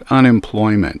about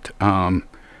unemployment?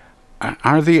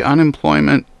 Are the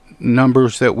unemployment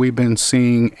numbers that we've been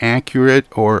seeing accurate,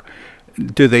 or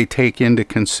do they take into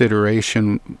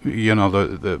consideration,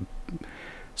 the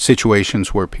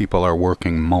situations where people are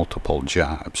working multiple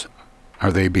jobs?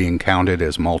 Are they being counted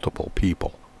as multiple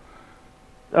people?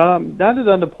 Not as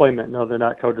unemployment. No, they're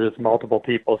not counted as multiple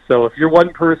people. So if you're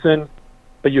one person,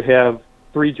 but you have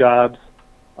 3 jobs,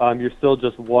 you're still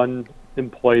just one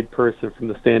employed person from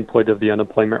the standpoint of the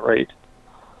unemployment rate.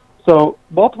 So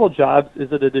multiple jobs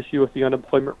isn't an issue with the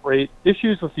unemployment rate.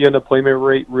 Issues with the unemployment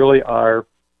rate really are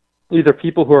either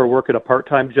people who are working a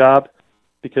part-time job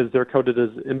because they're counted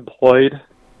as employed,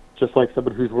 just like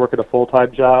someone who's working a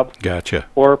full-time job. Gotcha.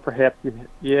 Or perhaps,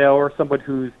 or someone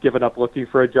who's given up looking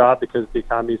for a job because the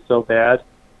economy is so bad.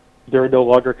 They're no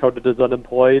longer counted as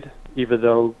unemployed, even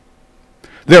though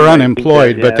they're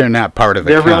unemployed, but they're not part of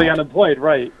the count. They're really unemployed,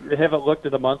 right. They haven't looked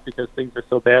in a month because things are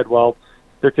so bad. Well,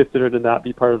 they're considered to not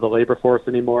be part of the labor force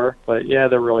anymore, but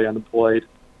they're really unemployed.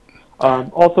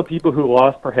 Also, people who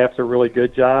lost perhaps a really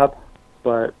good job,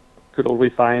 but could only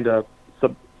find a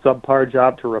subpar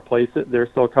job to replace it, they're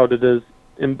still counted as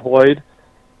employed.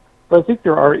 But I think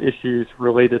there are issues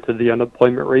related to the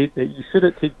unemployment rate that you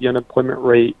shouldn't take the unemployment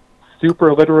rate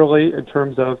super literally in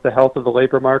terms of the health of the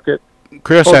labor market.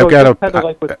 Chris, I've got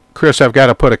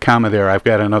to put a comma there. I've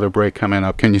got another break coming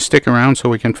up. Can you stick around so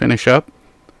we can finish up?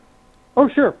 Oh,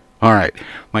 sure. All right.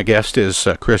 My guest is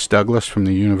Chris Douglas from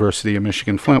the University of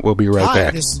Michigan Flint. We'll be right back.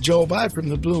 Hi, this is Joe By from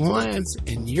the Blue Hawaiians,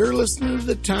 and you're listening to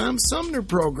the Tom Sumner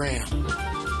Program.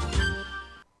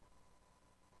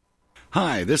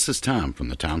 Hi, this is Tom from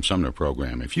the Tom Sumner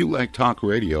Program. If you like talk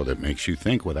radio that makes you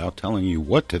think without telling you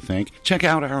what to think, check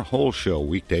out our whole show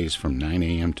weekdays from 9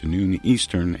 a.m. to noon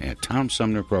Eastern at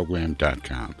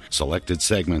TomSumnerProgram.com. Selected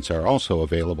segments are also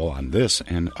available on this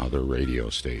and other radio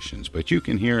stations, but you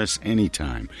can hear us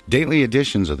anytime. Daily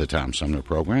editions of the Tom Sumner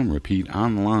Program repeat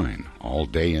online all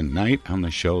day and night on the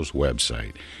show's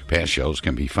website. Past shows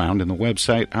can be found in the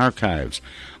website archives.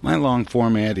 My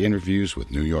long-format interviews with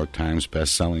New York Times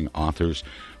best-selling authors authors,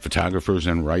 photographers,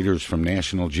 and writers from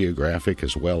National Geographic,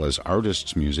 as well as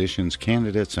artists, musicians,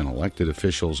 candidates, and elected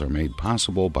officials, are made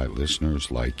possible by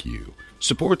listeners like you.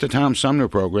 Support the Tom Sumner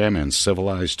Program and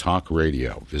Civilized Talk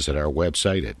Radio. Visit our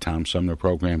website at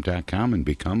TomSumnerProgram.com and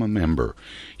become a member.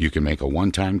 You can make a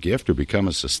one-time gift or become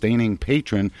a sustaining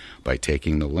patron by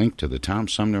taking the link to the Tom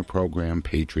Sumner Program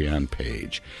Patreon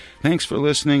page. Thanks for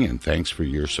listening, and thanks for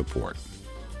your support.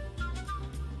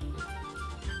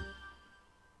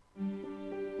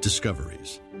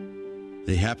 Discoveries.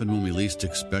 They happen when we least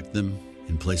expect them,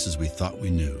 in places we thought we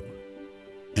knew.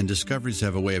 And discoveries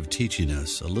have a way of teaching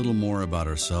us a little more about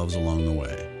ourselves along the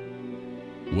way.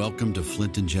 Welcome to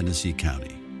Flint and Genesee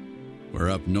County, where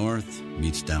up north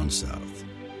meets down south.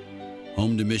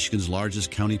 Home to Michigan's largest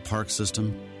county park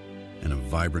system and a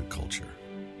vibrant culture.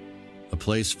 A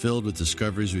place filled with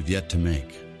discoveries we've yet to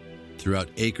make, throughout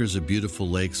acres of beautiful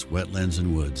lakes, wetlands,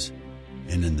 and woods,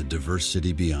 and in the diverse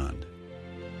city beyond.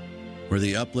 Where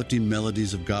the uplifting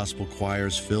melodies of gospel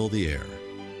choirs fill the air.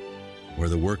 Where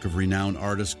the work of renowned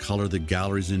artists color the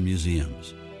galleries and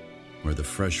museums, where the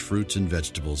fresh fruits and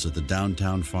vegetables at the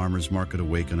downtown farmers market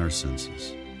awaken our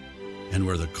senses, and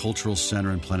where the cultural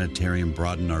center and planetarium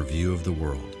broaden our view of the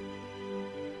world.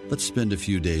 Let's spend a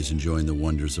few days enjoying the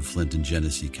wonders of Flint and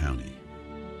Genesee County,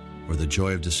 where the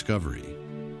joy of discovery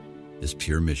is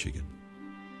pure Michigan.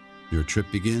 Your trip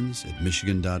begins at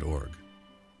Michigan.org.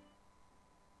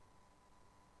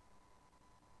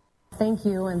 Thank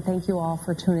you, and thank you all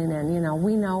for tuning in. You know,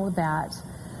 we know that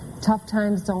tough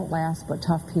times don't last, but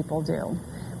tough people do.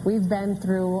 We've been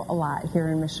through a lot here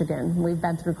in Michigan. We've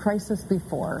been through crisis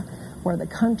before, where the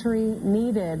country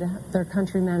needed their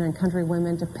countrymen and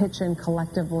countrywomen to pitch in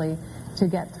collectively to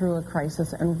get through a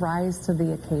crisis and rise to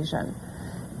the occasion.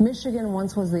 Michigan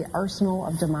once was the arsenal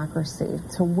of democracy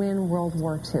to win World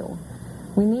War II.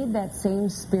 We need that same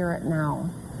spirit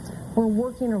now. We're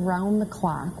working around the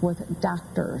clock with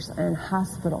doctors and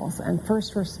hospitals and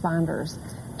first responders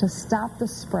to stop the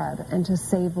spread and to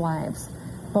save lives.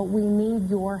 But we need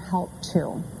your help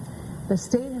too. The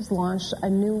state has launched a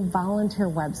new volunteer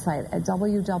website at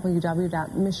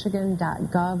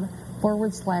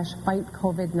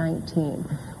www.michigan.gov/fight-COVID-19,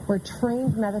 where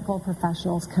trained medical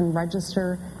professionals can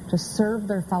register to serve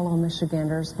their fellow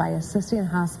Michiganders by assisting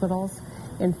hospitals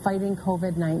in fighting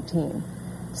COVID-19.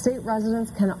 State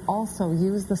residents can also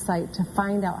use the site to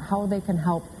find out how they can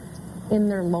help in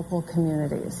their local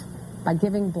communities by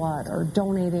giving blood or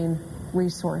donating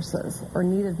resources or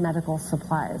needed medical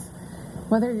supplies.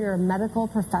 Whether you're a medical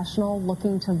professional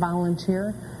looking to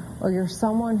volunteer or you're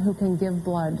someone who can give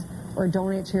blood or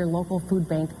donate to your local food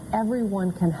bank,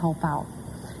 everyone can help out.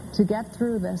 To get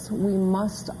through this, we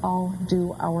must all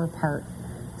do our part.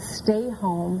 Stay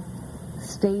home,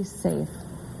 stay safe,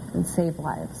 and save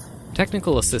lives.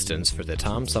 Technical assistance for the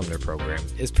Tom Sumner Program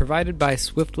is provided by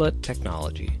Swiftlet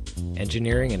Technology,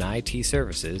 engineering and IT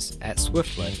services at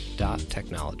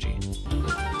swiftlet.technology.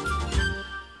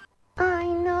 I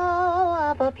know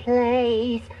of a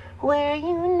place where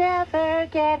you never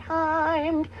get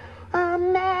harmed, a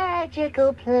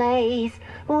magical place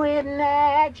with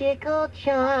magical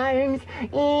charms,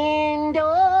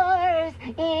 indoors,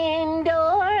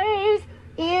 indoors,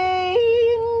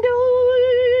 indoors.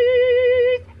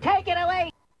 Take it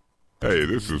away. Hey,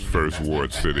 this is First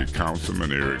Ward City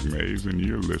Councilman Eric Mays, and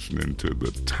you're listening to the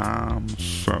Tom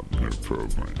Sumner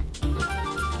Program.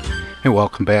 Hey,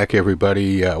 welcome back,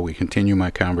 everybody. We continue my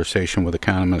conversation with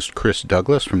economist Chris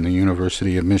Douglas from the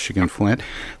University of Michigan Flint.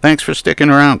 Thanks for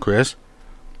sticking around, Chris.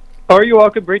 Oh, you're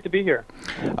welcome. Great to be here.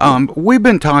 We've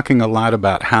been talking a lot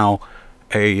about how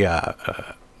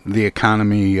the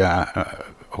economy,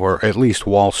 or at least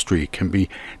Wall Street, can be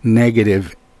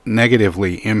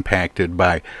negatively impacted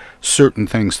by certain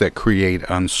things that create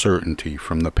uncertainty,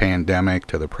 from the pandemic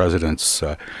to the president's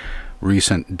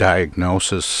recent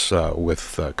diagnosis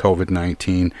with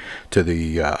COVID-19 to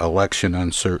the election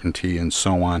uncertainty and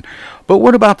so on. But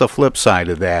what about the flip side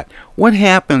of that? What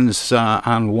happens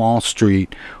on Wall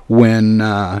Street when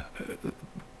a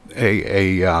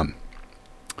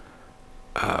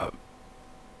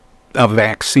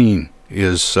vaccine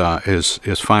is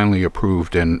finally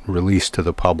approved and released to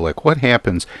the public? What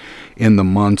happens in the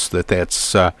months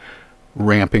that's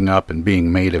ramping up and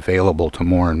being made available to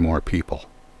more and more people?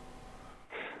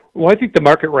 Well, I think the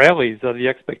market rallies on the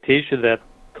expectation that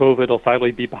COVID will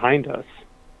finally be behind us.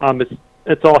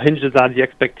 It's all hinges on the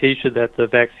expectation that the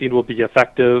vaccine will be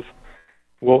effective,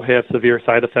 won't have severe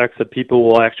side effects, that people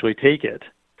will actually take it,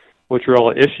 which are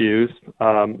all issues.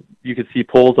 You can see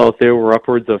polls out there where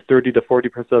upwards of 30 to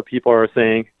 40% of people are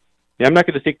saying, "Yeah, I'm not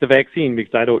going to take the vaccine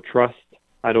because I don't trust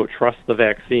the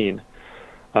vaccine."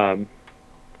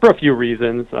 for a few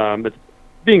reasons. It's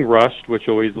being rushed, which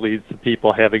always leads to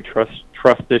people having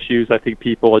trust issues. I think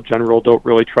people in general don't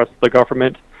really trust the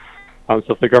government. So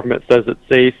if the government says it's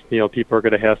safe, people are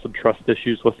going to have some trust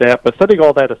issues with that. But setting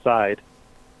all that aside,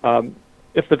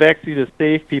 if the vaccine is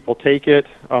safe, people take it.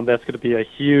 That's going to be a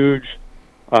huge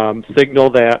signal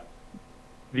that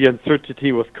the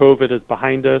uncertainty with COVID is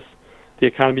behind us. The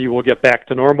economy will get back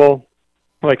to normal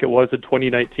like it was in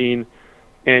 2019,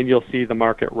 and you'll see the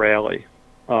market rally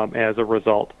as a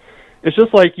result. It's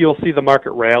just like you'll see the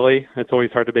market rally. It's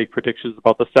always hard to make predictions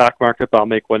about the stock market, but I'll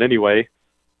make one anyway,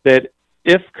 that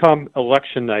if come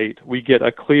election night we get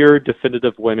a clear,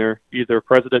 definitive winner, either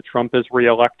President Trump is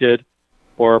reelected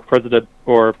or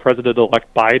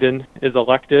President-elect Biden is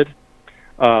elected,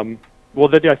 well,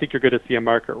 then I think you're going to see a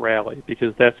market rally,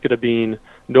 because that's going to mean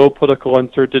no political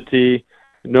uncertainty,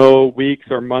 no weeks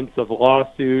or months of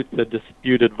lawsuits, a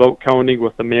disputed vote counting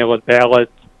with the mail-in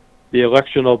ballots. The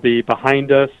election will be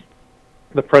behind us.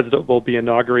 The president will be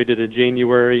inaugurated in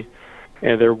January,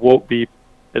 and there won't be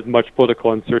as much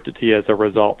political uncertainty as a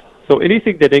result. So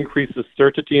anything that increases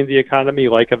certainty in the economy,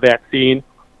 like a vaccine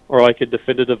or like a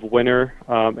definitive winner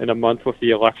in a month with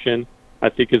the election, I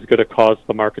think is going to cause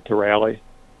the market to rally.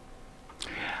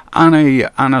 On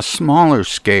a smaller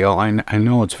scale, I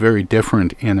know it's very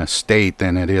different in a state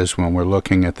than it is when we're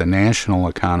looking at the national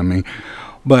economy,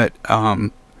 but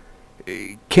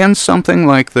can something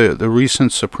like the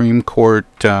recent Supreme Court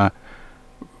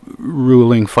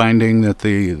ruling finding that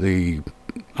the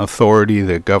authority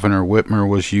that Governor Whitmer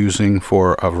was using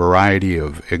for a variety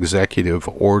of executive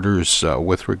orders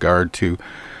with regard to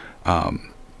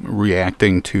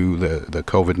reacting to the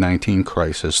COVID-19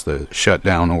 crisis, the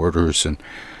shutdown orders and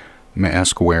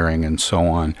mask wearing and so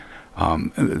on,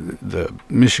 the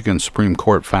Michigan Supreme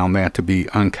Court found that to be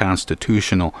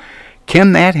unconstitutional.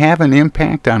 Can that have an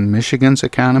impact on Michigan's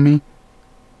economy?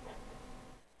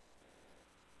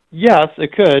 Yes,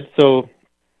 it could. So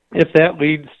if that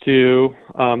leads to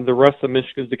the rest of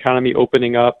Michigan's economy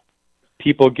opening up,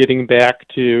 people getting back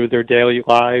to their daily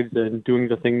lives and doing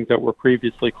the things that were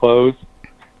previously closed,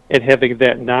 and having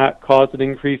that not cause an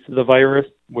increase in the virus,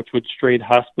 which would strain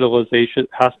hospital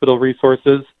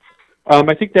resources,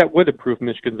 I think that would improve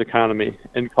Michigan's economy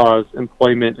and cause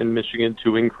employment in Michigan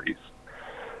to increase.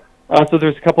 So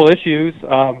there's a couple issues.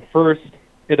 First,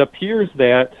 it appears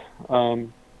that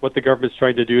what the government is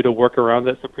trying to do to work around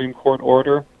that Supreme Court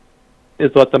order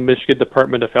is let the Michigan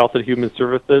Department of Health and Human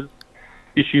Services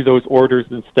issue those orders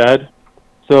instead.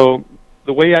 So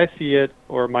the way I see it,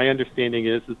 or my understanding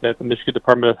is that the Michigan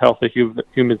Department of Health and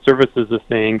Human Services is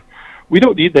saying, we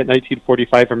don't need that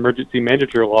 1945 emergency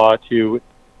manager law to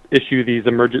issue these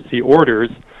emergency orders.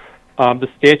 The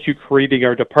statute creating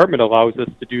our department allows us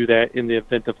to do that in the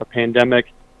event of a pandemic.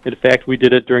 In fact, we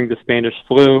did it during the Spanish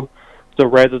flu. So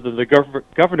rather than the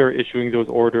governor issuing those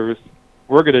orders,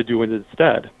 we're going to do it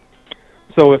instead.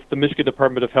 So if the Michigan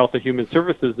Department of Health and Human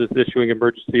Services is issuing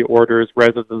emergency orders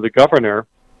rather than the governor,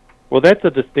 well, that's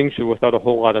a distinction without a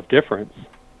whole lot of difference.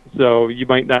 So you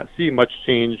might not see much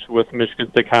change with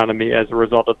Michigan's economy as a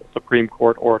result of the Supreme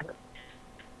Court order.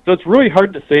 So it's really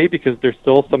hard to say because there's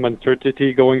still some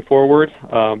uncertainty going forward.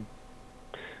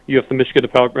 You have the Michigan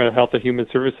Department of Health and Human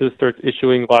Services starts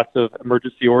issuing lots of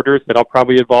emergency orders that'll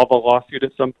probably involve a lawsuit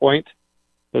at some point.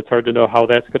 So it's hard to know how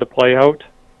that's going to play out.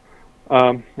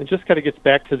 It just kind of gets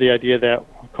back to the idea that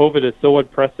COVID is so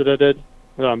unprecedented.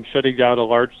 Shutting down a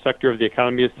large sector of the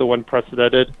economy is so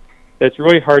unprecedented. It's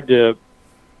really hard to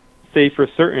say for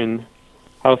certain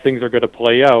how things are going to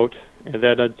play out, and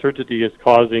that uncertainty is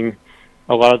causing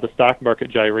a lot of the stock market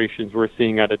gyrations we're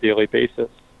seeing on a daily basis.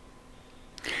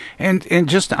 And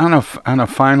just on a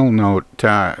final note,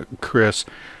 Chris,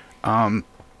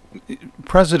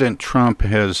 President Trump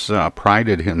has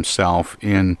prided himself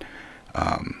in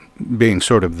being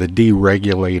sort of the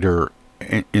deregulator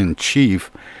in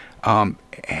chief.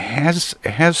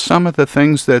 Has some of the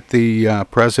things that the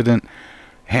president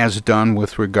has done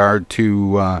with regard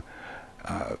to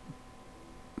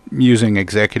using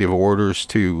executive orders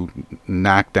to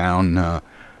knock down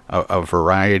a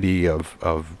variety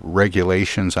of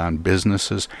regulations on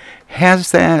businesses,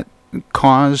 has that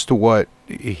caused what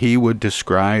he would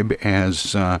describe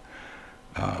as a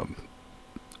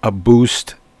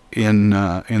boost in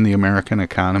the American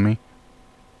economy?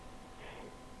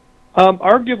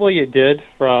 Arguably it did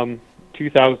from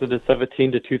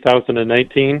 2017 to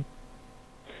 2019.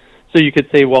 So you could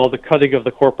say, well, the cutting of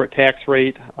the corporate tax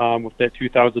rate with that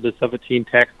 2017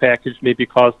 tax package maybe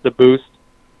caused the boost.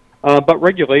 But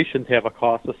regulations have a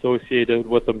cost associated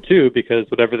with them too, because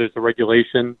whenever there's a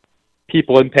regulation,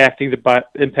 people impacted by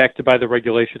the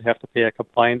regulation have to pay a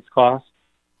compliance cost.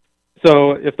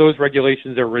 So if those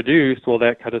regulations are reduced, well,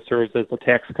 that kind of serves as a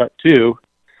tax cut too.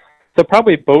 So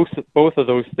probably both of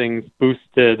those things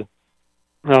boosted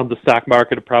the stock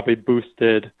market, probably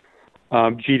boosted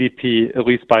GDP at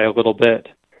least by a little bit.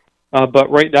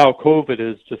 But right now, COVID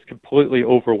is just completely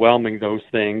overwhelming those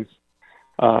things.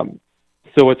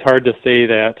 So it's hard to say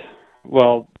that,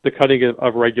 well, the cutting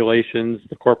of regulations,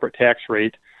 the corporate tax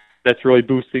rate, that's really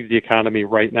boosting the economy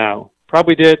right now.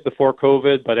 Probably did before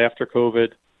COVID, but after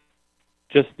COVID,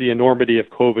 just the enormity of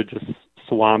COVID just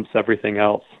swamps everything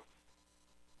else.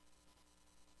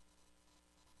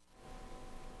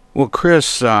 Well,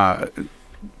 Chris,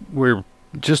 we're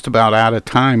just about out of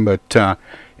time, but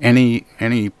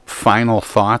any final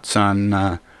thoughts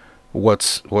on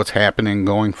what's happening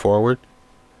going forward?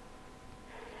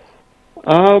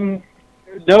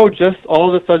 No, just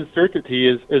all this uncertainty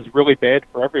is really bad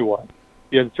for everyone.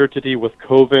 The uncertainty with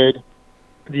COVID,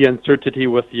 the uncertainty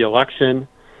with the election,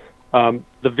 the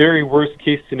very worst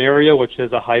case scenario, which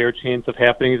has a higher chance of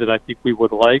happening than I think we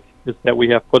would like, is that we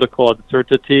have political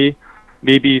uncertainty,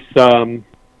 maybe some,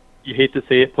 you hate to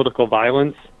say it, political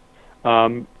violence.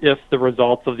 If the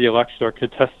results of the election are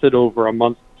contested over a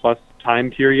month-plus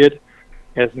time period,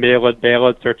 as mail-in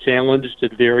ballots are challenged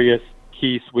in various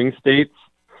key swing states,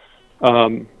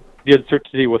 the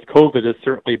uncertainty with COVID is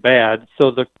certainly bad.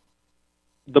 So the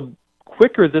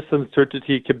quicker this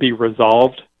uncertainty can be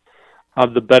resolved,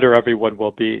 the better everyone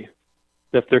will be.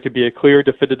 If there could be a clear,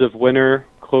 definitive winner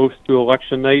close to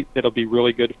election night, it'll be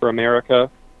really good for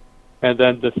America. And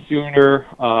then the sooner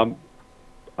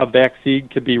a vaccine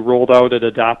can be rolled out and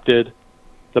adopted,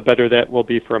 the better that will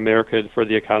be for America and for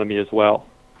the economy as well.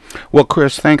 Well,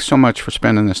 Chris, thanks so much for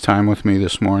spending this time with me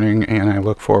this morning, and I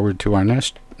look forward to our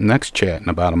next chat in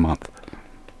about a month.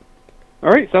 All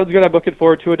right, sounds good. I'm looking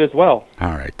forward to it as well.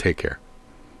 All right, take care.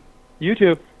 You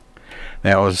too.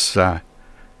 That was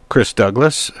Chris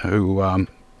Douglas, who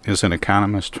is an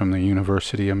economist from the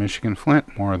University of Michigan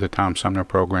Flint. More of the Tom Sumner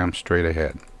program straight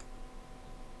ahead.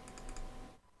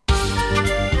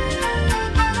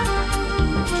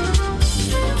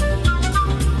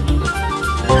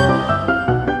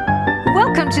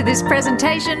 Welcome to this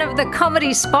presentation of the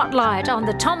Comedy Spotlight on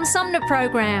the Tom Sumner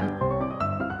program.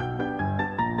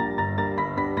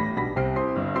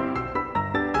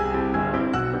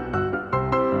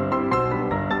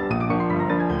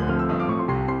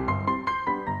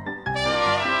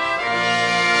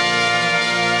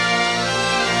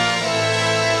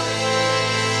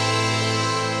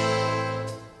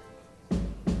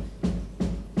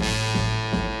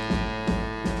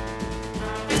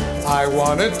 I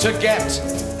wanted to get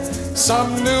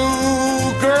some new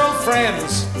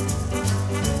girlfriends,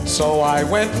 so I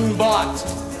went and bought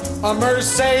a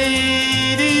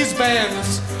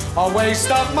Mercedes-Benz, a waste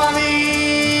of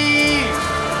money,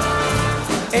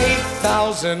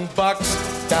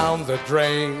 $8,000 down the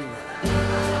drain.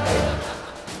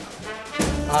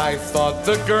 I thought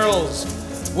the girls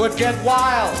would get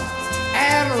wild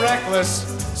and reckless,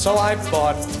 so I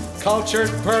bought cultured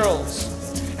pearls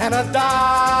and a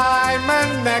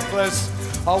diamond necklace,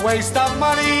 a waste of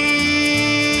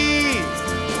money.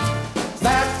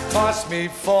 That cost me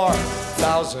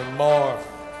 $4,000 more.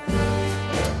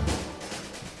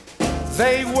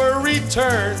 They were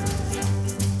returned.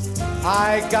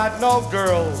 I got no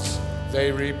girls,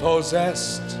 they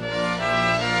repossessed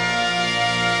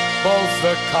both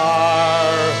the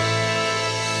car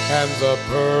and the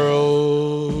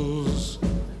pearls.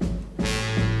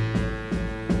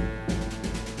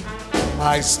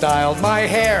 I styled my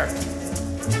hair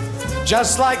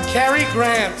just like Cary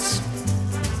Grant's.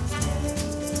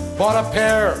 Bought a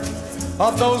pair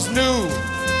of those new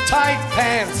tight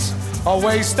pants, a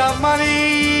waste of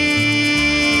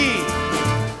money.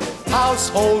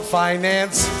 Household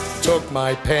finance took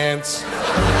my pants.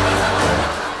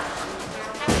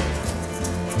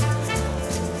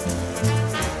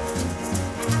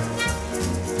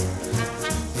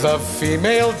 The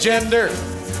female gender,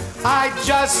 I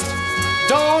just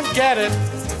don't get it.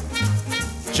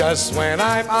 Just when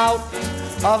I'm out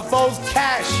of both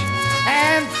cash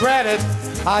and credit,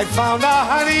 I found a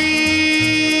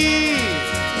honey.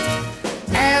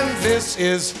 And this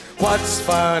is what's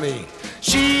funny.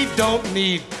 She don't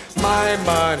need my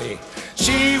money.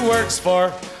 She works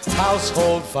for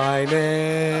household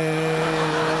finance.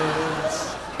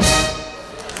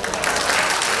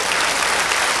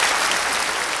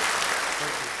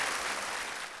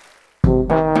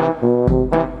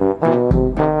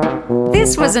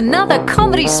 This was another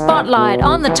Comedy Spotlight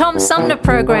on the Tom Sumner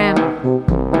program.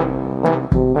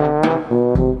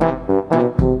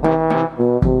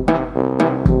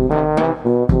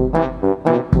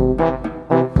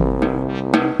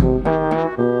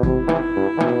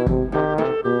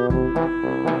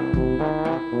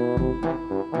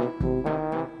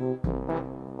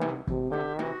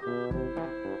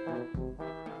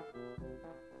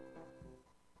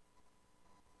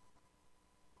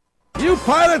 You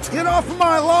pilots, get off of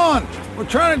my lawn. We're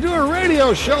trying to do a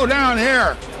radio show down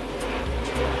here.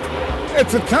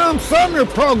 It's a Tom Sumner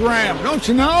program, don't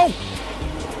you know?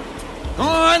 Go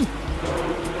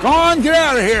on, get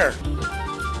out of here.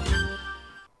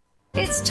 It's